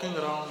like walking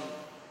around,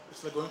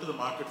 it's like going to the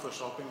market for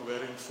shopping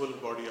wearing full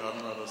body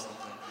armor or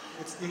something.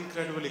 It's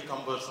incredibly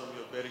cumbersome.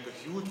 You're bearing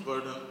a huge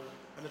burden.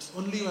 And it's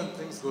only when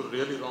things go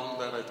really wrong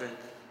that I think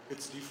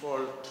its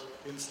default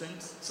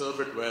instincts serve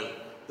it well.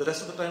 The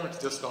rest of the time, it's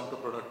just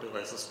counterproductive,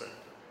 I suspect.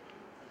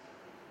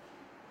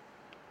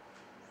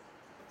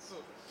 So,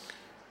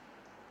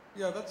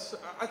 yeah,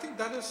 I think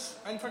that is,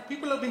 in fact,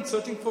 people have been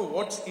searching for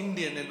what's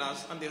Indian in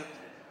us, and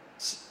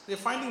they're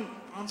finding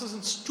answers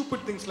in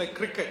stupid things like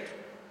cricket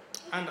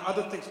and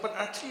other things. But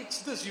actually,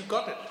 it's this, you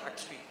got it,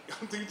 actually.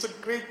 I think it's a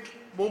great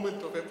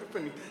moment of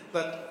epiphany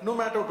that no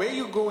matter where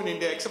you go in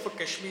India, except for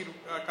Kashmir,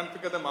 I can't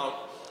figure them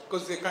out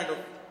because they kind of,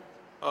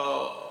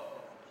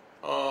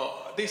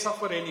 they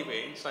suffer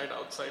anyway, inside,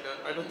 outside.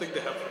 I don't think they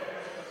have.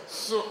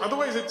 So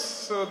otherwise,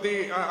 it's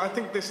I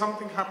think there's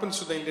something happens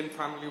to the Indian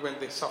family when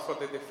they suffer.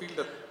 That they feel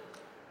that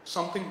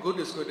something good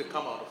is going to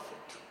come out of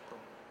it.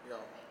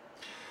 Yeah.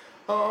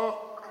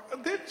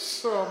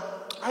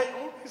 I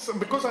always,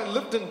 because I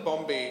lived in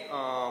Bombay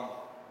and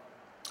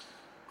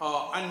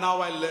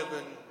now I live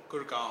in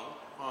Gurgaon.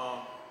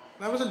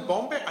 When I was in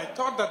Bombay, I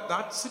thought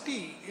that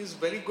city is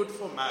very good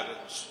for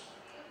marriage.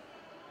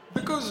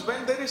 Because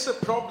when there is a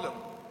problem,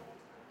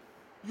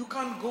 you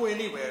can't go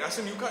anywhere. As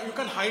in, you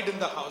can't hide in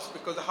the house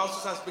because the house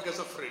is as big as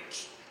a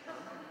fridge.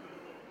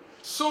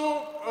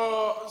 So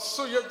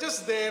you're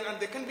just there, and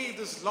there can be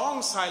these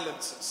long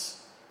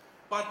silences.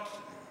 But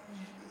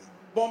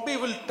Bombay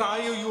will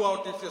tire you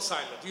out if you're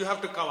silent. You have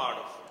to come out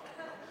of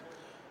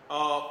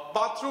it.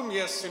 Bathroom,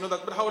 yes,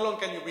 that. But how long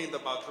can you be in the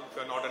bathroom if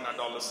you're not an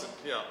adolescent?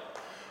 Yeah.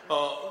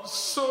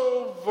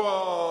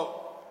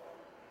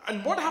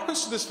 And what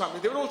happens to this family?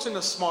 They were also in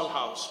a small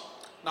house.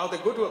 Now they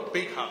go to a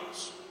big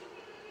house.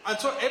 And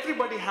so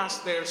everybody has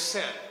their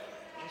cell.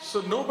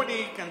 So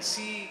nobody can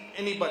see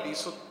anybody.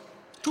 So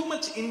too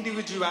much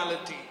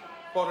individuality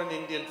for an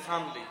Indian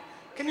family.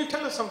 Can you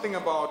tell us something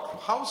about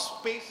how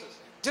spaces,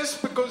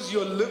 just because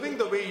you're living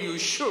the way you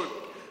should,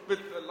 with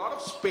a lot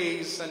of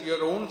space and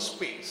your own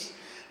space,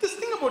 this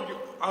thing about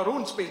our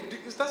own space,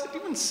 does it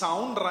even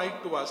sound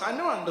right to us? I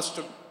never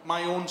understood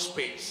my own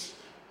space.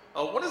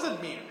 What does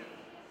it mean?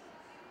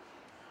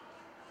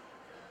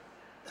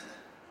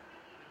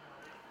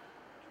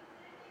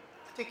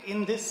 I think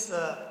in this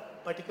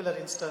particular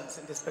instance,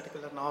 in this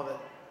particular novel,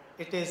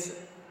 it is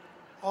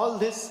all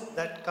this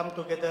that come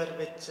together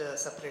which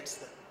separates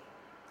them.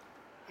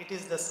 It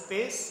is the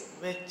space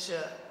which,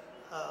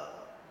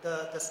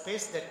 the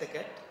space that they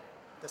get,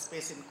 the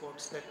space in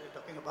quotes that we're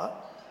talking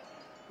about,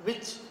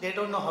 which they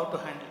don't know how to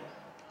handle,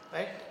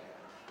 right?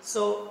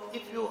 So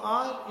if you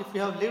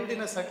have lived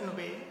in a certain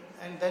way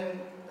and then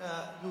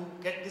you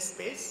get this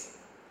space,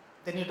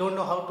 then you don't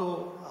know how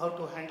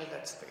to handle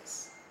that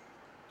space.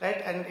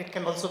 Right? And it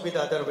can also be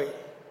the other way.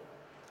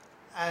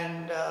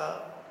 And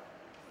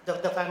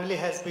the family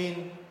has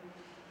been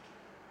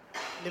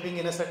living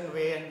in a certain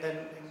way, and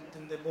then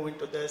they move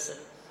into this and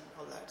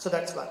all that. So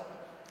that's one.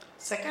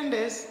 Second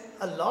is,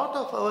 a lot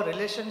of our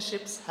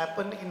relationships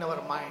happen in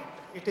our mind.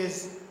 It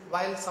is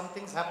while some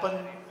things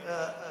happen,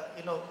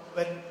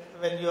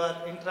 when you are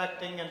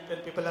interacting and when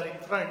people are in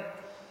front,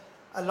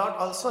 a lot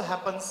also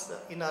happens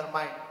in our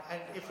mind. And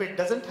if it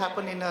doesn't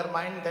happen in our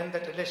mind, then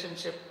that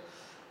relationship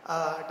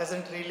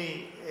doesn't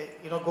really,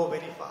 go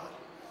very far.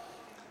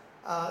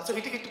 So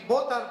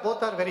both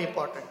are very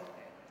important,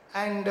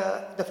 and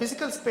the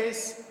physical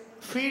space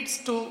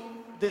feeds to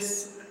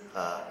this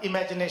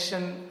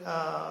imagination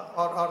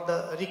or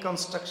the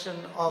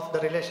reconstruction of the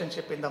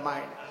relationship in the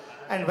mind.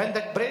 And when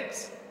that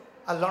breaks,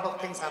 a lot of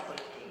things happen.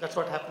 That's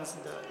what happens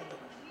in the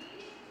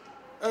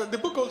mind. The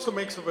book also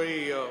makes a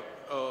very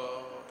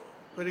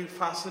very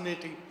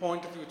fascinating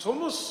point of view. It's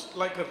almost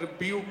like a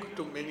rebuke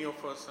to many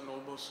of us, and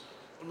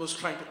almost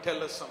trying to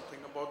tell us something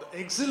about the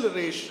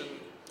exhilaration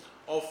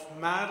of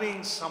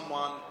marrying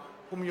someone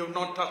whom you have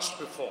not touched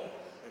before.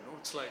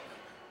 It's like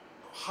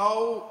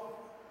how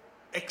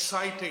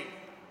exciting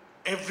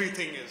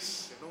everything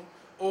is.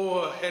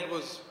 Oh, her head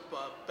was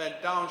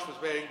bent down, she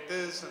was wearing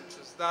this and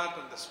just that,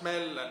 and the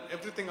smell and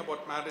everything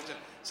about marriage. And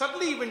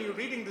suddenly, when you're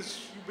reading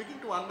this, you begin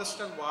to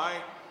understand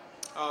why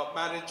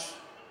marriage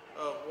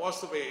was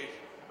the way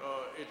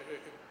it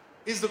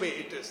is the way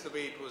it is, the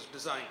way it was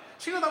designed.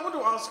 Srinath, I want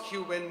to ask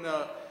you, when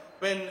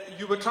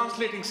you were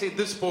translating, say,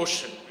 this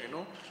portion,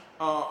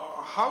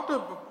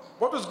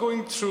 what was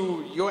going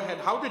through your head?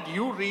 How did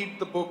you read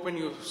the book when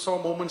you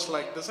saw moments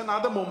like this and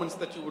other moments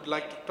that you would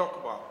like to talk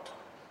about?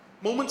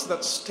 Moments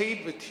that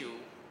stayed with you.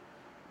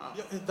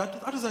 Yeah,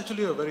 that is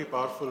actually a very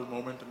powerful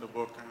moment in the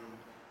book,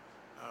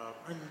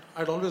 and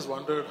I'd always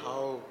wondered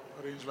how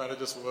arranged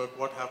marriages work,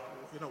 what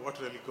happened, what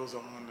really goes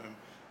on,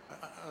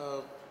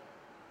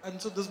 and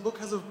so this book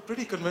has a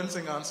pretty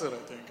convincing answer, I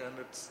think, and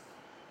it's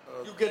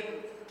You get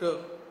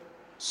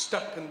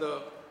stuck in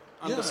the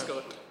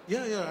underskirt.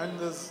 Yeah, and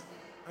there's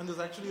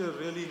actually a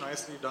really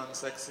nicely done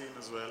sex scene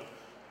as well,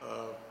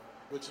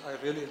 which I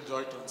really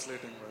enjoy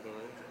translating, by the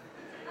way.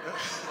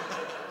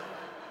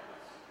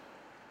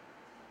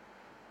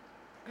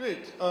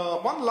 Great.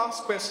 One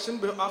last question.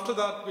 After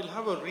that, we'll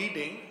have a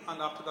reading,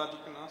 and after that, you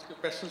can ask your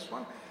questions.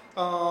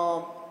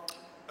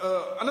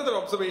 Another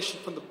observation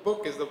from the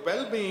book is the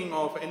well-being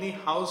of any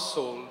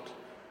household.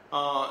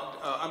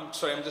 I'm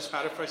sorry, I'm just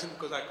paraphrasing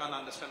because I can't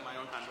understand my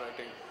own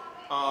handwriting.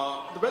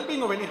 The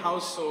well-being of any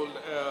household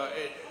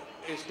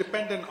is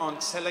dependent on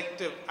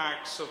selective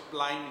acts of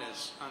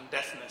blindness and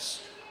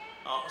deafness.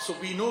 So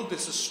we know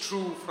this is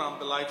true from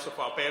the lives of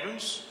our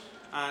parents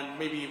and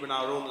maybe even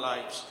our own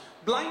lives.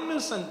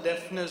 Blindness and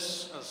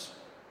deafness as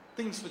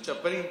things which are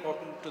very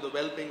important to the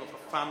well-being of a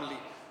family.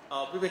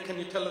 Vivek, can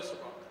you tell us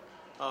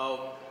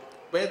about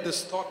where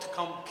this thought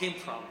came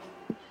from?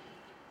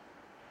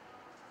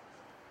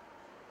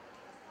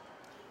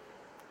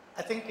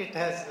 I think it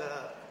has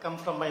come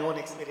from my own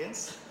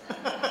experience.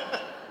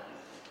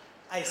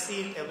 I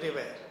see it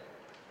everywhere.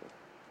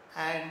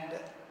 And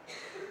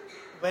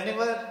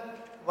whenever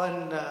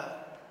one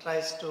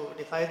tries to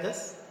defy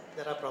this,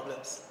 there are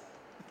problems.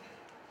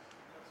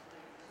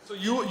 So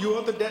you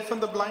are the deaf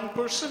and the blind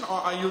person,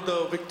 or are you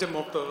the victim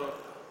of the...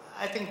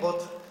 I think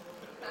both.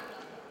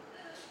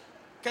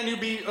 Can you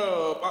be,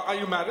 are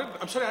you married?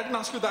 I'm sorry, I didn't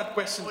ask you that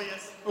question. Oh,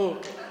 yes. Oh,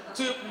 okay.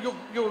 So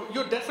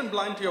you're deaf and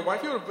blind to your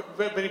wife. You're a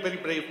very, very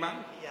brave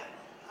man. Yeah.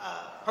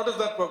 How does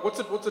that work? What's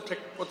the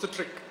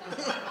trick?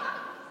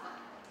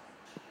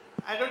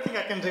 I don't think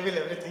I can reveal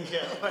everything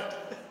here,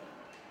 but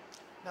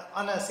now,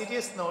 on a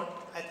serious note,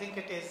 I think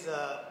it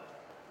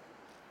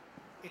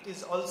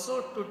is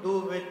also to do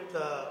with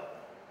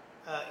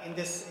in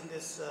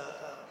this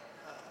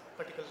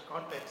particular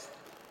context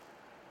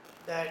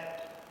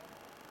that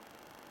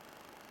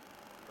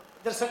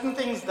there are certain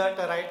things that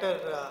a writer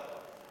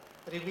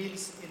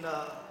reveals in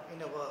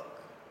a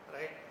work,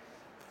 right?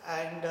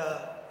 And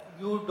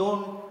you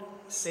don't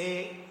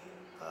say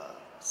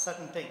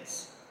certain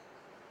things,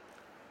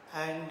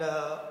 and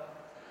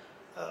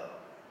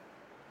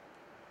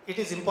it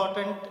is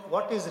important.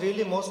 What is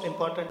really most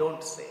important,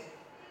 don't say,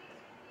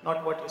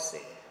 not what you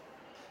say,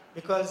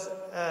 because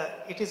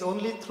it is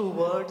only through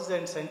words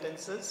and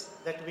sentences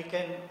that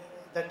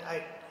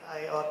I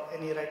or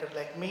any writer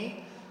like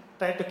me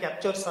try to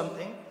capture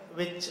something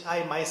which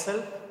I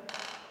myself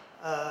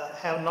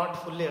have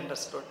not fully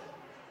understood,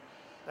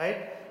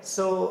 right?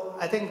 So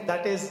I think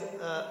that is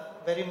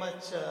very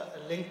much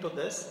linked to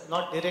this,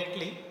 not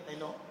directly, I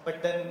know,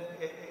 but then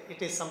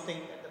it is something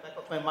at the back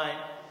of my mind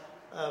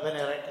when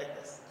I write like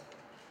this.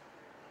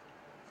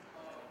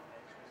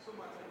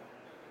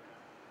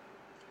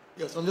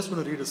 Yes, I'm just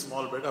going to read a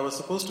small bit. I was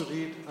supposed to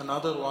read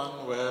another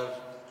one where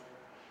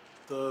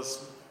the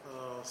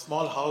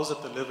small house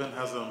that they live in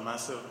has a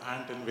massive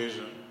ant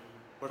invasion.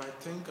 But I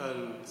think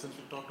since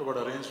we talked about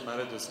arranged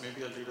marriages,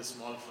 maybe I'll read a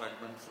small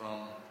fragment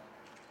from...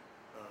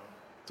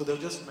 so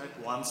they've just met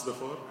once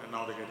before and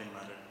now they're getting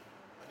married.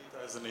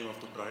 Anita is the name of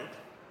the bride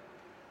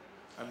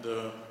and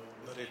the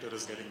narrator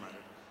is getting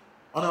married.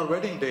 On our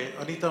wedding day,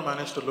 Anita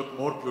managed to look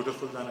more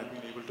beautiful than I'd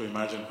been able to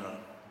imagine her.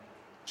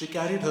 She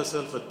carried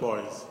herself with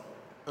poise.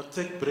 Her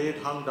thick braid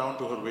hung down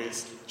to her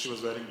waist. She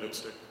was wearing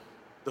lipstick.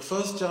 The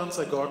first chance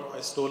I got, I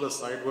stole a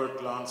sideward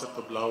glance at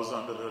the blouse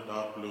under her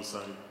dark blue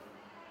sari.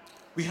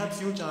 We had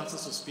few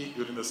chances to speak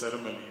during the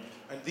ceremony,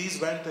 and these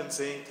went in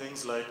saying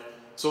things like,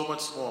 "So much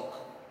smoke.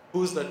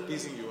 Who's that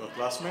teasing you, a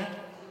classmate?"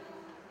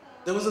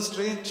 There was a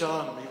strange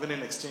charm even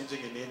in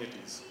exchanging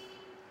inanities.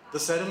 The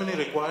ceremony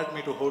required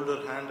me to hold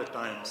her hand at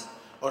times,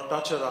 or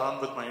touch her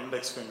arm with my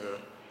index finger,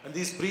 and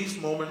these brief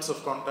moments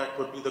of contact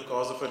would be the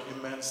cause of an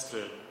immense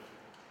thrill.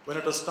 When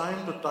it was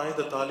time to tie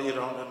the thali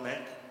around her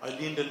neck, I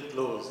leaned in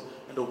close,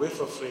 and a whiff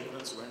of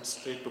fragrance went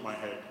straight to my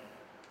head.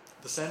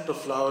 The scent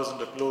of flowers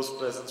and a close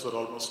presence were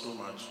almost too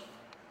much.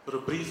 For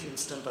a brief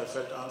instant, I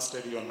felt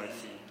unsteady on my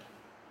feet.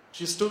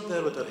 She stood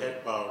there with her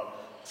head bowed.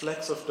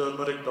 Flecks of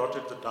turmeric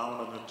dotted the down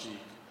on her cheek.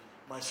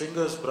 My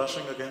fingers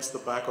brushing against the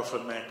back of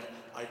her neck,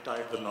 I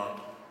tied the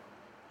knot.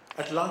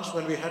 At lunch,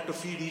 when we had to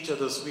feed each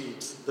other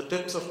sweets, the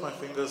tips of my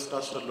fingers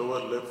touched her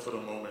lower lip for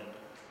a moment.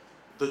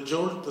 The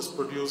jolt this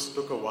produced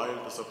took a while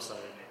to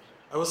subside.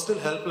 I was still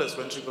helpless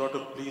when she brought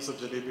a piece of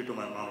jalebi to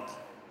my mouth.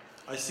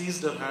 I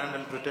seized her hand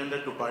and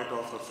pretended to bite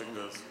off her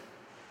fingers.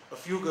 A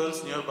few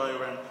girls nearby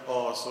went,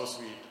 "Oh, so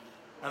sweet,"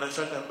 and I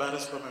felt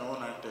embarrassed by my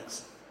own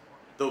antics.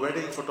 The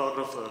wedding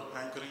photographer,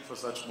 hankering for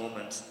such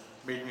moments,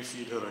 made me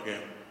feed her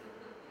again.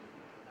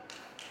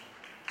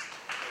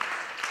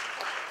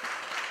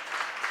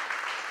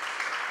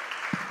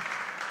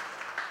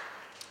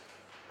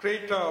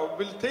 Great.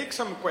 We'll take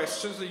some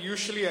questions.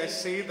 Usually I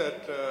say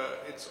that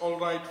it's all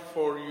right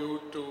for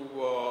you to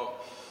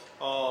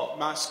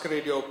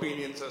masquerade your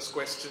opinions as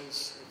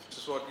questions, which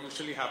is what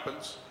usually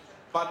happens.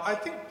 But I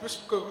think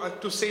just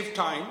to save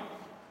time,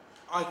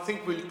 I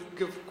think we'll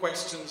give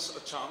questions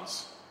a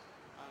chance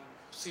and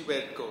see where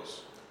it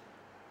goes.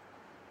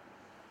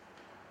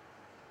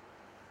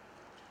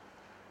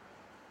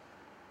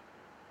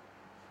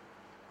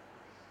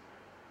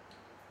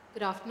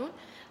 Good afternoon.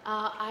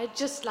 I'd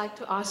just like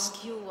to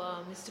ask you,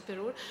 Mr.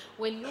 Perur,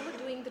 when you were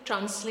doing the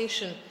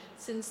translation,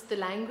 since the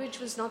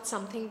language was not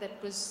something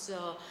that was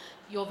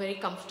you're very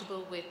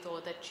comfortable with, or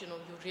that you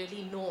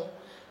really know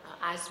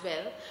as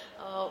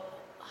well,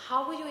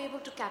 how were you able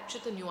to capture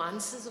the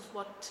nuances of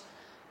what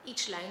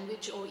each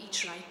language or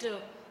each writer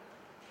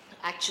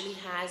actually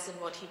has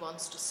and what he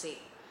wants to say?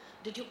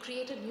 Did you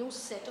create a new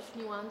set of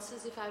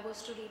nuances if I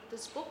was to read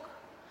this book?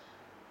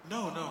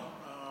 No.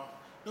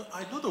 No,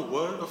 I know the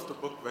world of the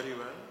book very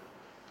well.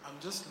 I'm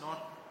just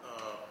not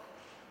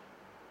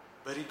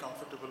very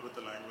comfortable with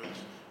the language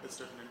it's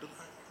written into.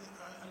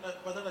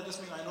 By that I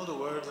just mean I know the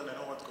words and I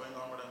know what's going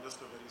on, but I'm just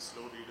a very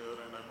slow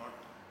reader and I'm not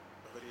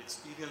a very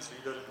experienced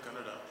reader in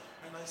Kannada.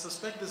 And I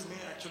suspect this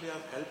may actually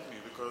have helped me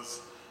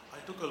because I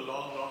took a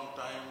long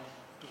time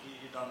to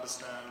read,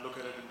 understand, look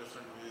at it in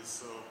different ways.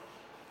 So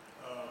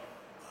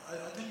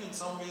I think in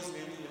some ways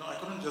maybe, I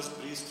couldn't just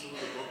breeze through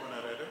the book when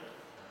I read it.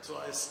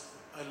 So I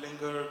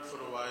lingered for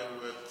a while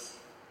with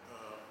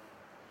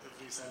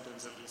every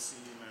sentence, every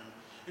scene, and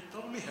it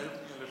probably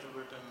helped me a little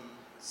bit.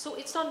 So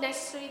it's not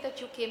necessary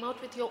that you came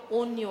out with your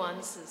own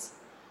nuances.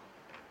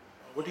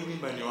 What do you mean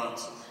by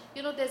nuances?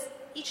 There's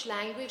each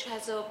language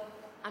has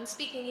I'm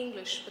speaking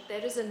English, but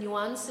there is a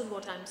nuance in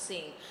what I'm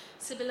saying.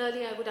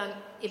 Similarly, I would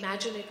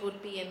imagine it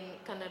would be in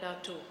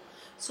Kannada too.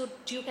 So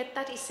do you get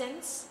that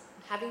essence,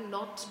 having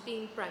not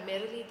been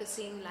primarily the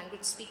same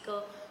language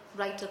speaker,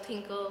 writer,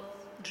 thinker,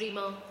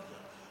 dreamer?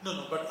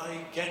 No, but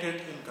I get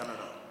it in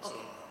Kannada. So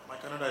my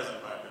Kannada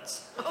isn't bad.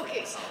 It's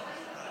okay.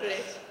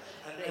 Great.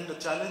 And the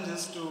challenge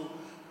is to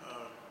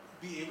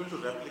be able to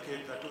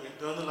replicate that, to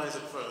internalize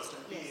it first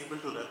and be able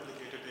to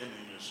replicate it in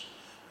English.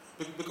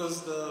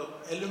 Because the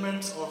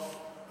elements of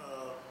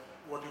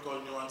what you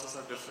call nuances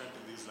are different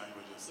in these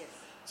languages. Yes.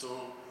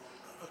 So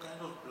a kind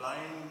of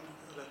blind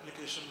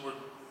replication would,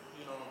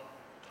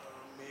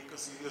 make a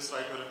serious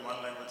writer in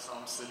one language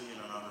sound silly in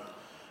another.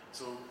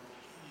 So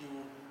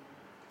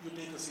you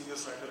take a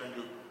serious writer and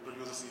you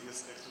produce a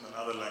serious text in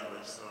another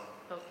language. So.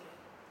 Okay,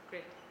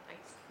 great,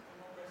 thanks.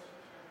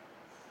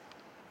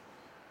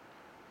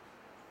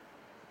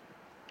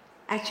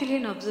 Actually,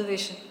 an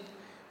observation,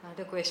 not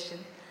a question.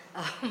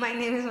 My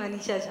name is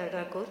Manisha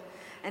Chhatakor,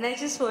 and I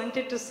just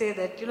wanted to say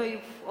that,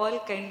 you've all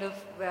kind of,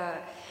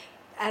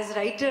 as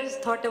writers,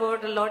 thought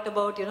about a lot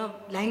about,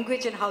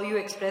 language and how you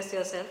express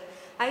yourself.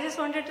 I just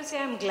wanted to say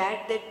I'm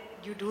glad that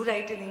you do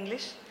write in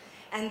English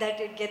and that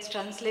it gets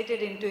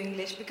translated into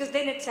English, because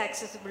then it's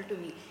accessible to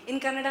me. In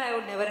Kannada, I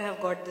would never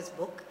have got this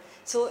book.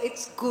 So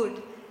it's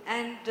good.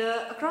 And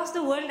across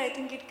the world, I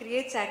think it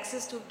creates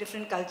access to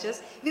different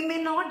cultures. We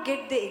may not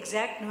get the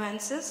exact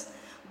nuances,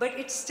 but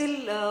it's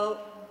still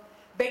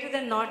better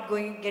than not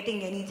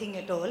getting anything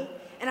at all.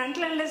 And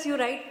until unless you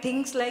write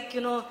things like,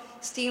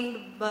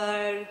 steamed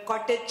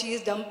cottage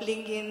cheese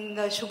dumpling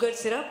in sugar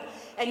syrup,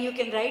 and you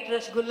can write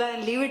Rasgulla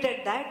and leave it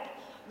at that,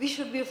 we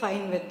should be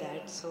fine with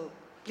that. So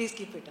please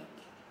keep it up.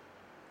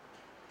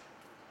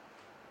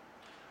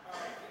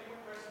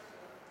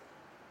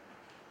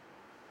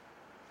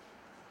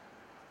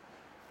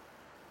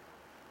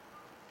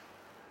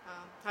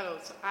 Hello,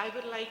 so I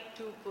would like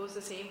to pose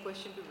the same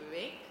question to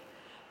Vivek.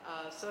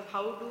 So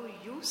how do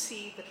you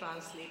see the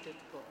translated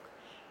book?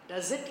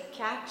 Does it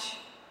catch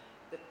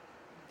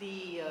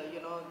the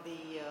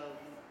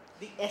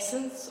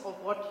essence of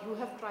what you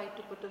have tried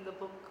to put in the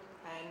book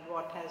and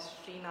what has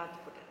Srinath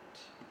put in it?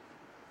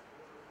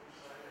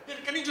 Yeah,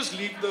 can you just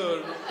leave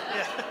the...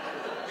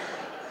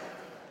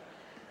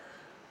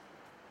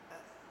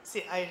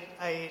 See,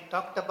 I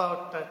talked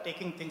about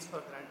taking things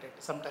for granted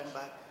some time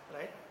back,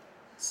 right?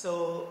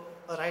 So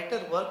a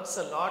writer works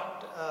a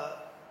lot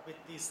with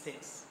these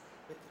things,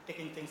 with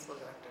taking things for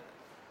granted.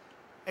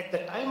 At the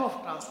time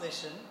of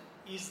translation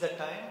is the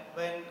time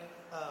when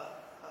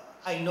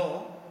I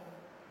know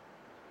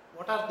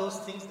what are those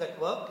things that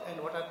work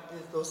and what are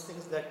those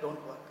things that don't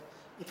work.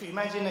 If you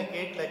imagine a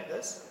gate like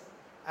this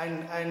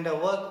and a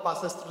work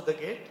passes through the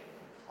gate,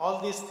 all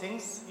these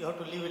things you have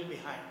to leave it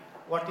behind.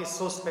 What is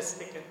so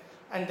specific,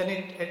 and then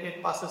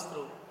it passes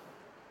through.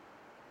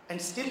 And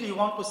still you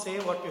want to say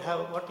what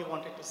you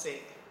wanted to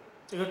say.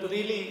 So you have to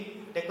really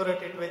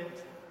decorate it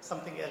with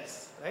something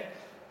else, right?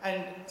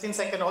 And since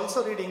I can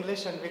also read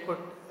English and we could,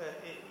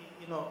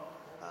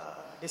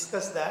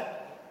 discuss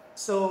that.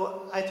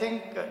 So I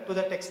think to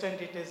that extent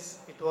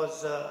it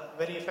was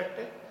very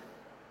effective.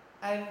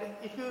 And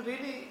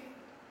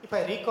if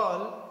I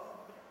recall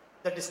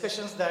the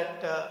discussions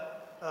that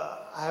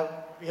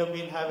we have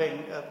been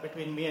having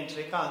between me and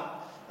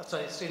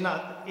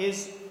Srinath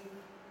is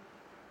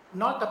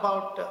not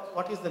about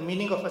what is the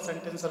meaning of a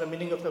sentence or a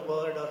meaning of a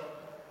word, or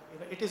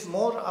it is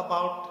more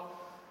about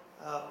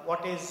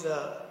what is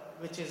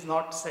which is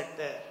not said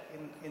there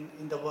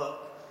in the work.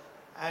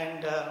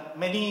 And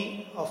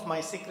many of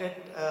my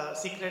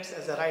secrets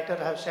as a writer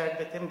I have shared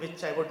with him,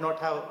 which I would not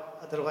have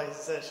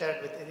otherwise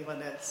shared with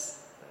anyone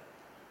else.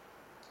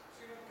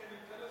 Can you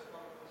tell us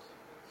about those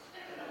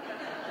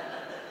secrets?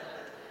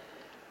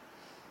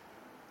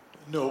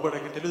 No, but I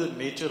can tell you the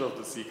nature of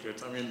the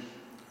secrets. I mean,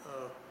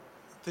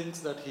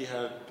 things that he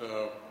had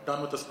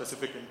done with a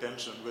specific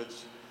intention,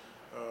 which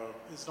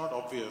is not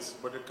obvious,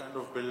 but it kind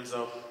of builds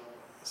up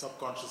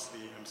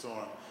subconsciously and so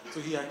on. So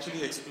he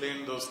actually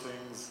explained those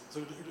things. So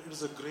it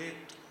is a great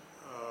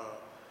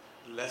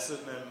lesson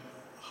in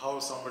how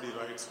somebody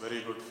writes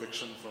very good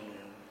fiction from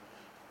you.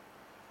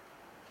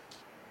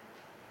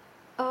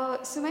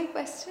 So my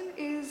question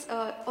is,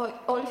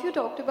 all of you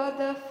talked about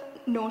the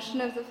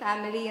notion of the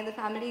family and the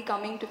family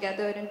coming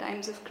together in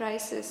times of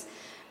crisis.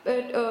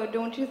 But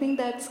don't you think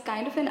that's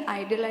kind of an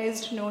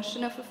idealized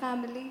notion of a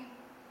family?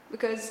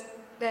 Because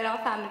there are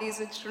families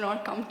which do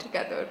not come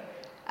together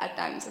at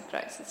times of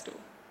crisis too.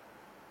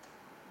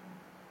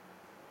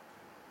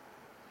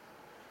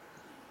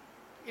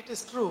 It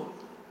is true.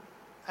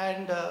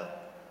 And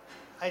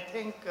I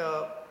think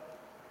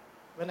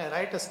when I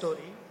write a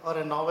story or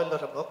a novel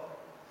or a book,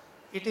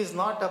 it is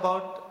not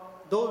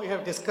about, though we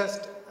have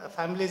discussed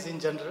families in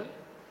general,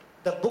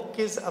 the book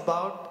is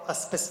about a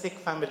specific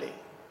family.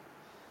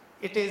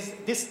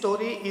 This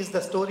story is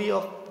the story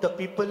of the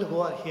people who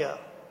are here.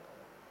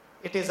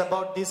 It is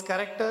about these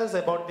characters,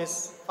 about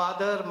this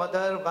father,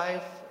 mother,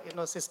 wife,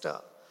 sister.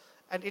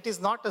 And it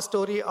is not a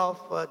story of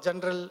a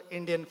general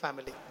Indian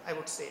family, I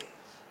would say.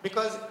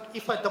 Because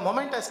if at the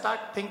moment I start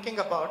thinking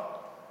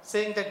about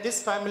saying that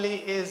this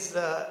family is,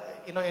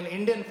 an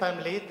Indian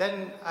family,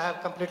 then I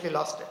have completely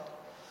lost it.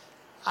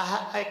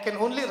 I can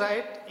only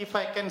write if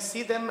I can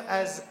see them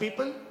as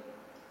people,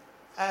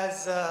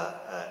 as,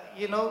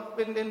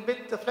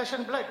 with the flesh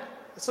and blood.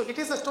 So it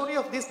is a story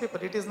of these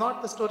people. It is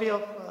not the story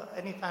of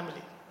any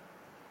family.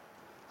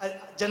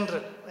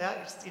 General, yeah,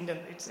 it's Indian,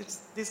 it's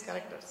these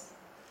characters.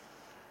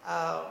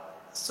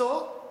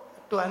 So,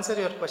 to answer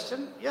your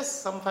question, yes,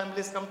 some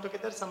families come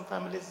together, some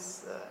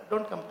families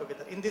don't come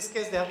together. In this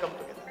case, they have come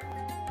together.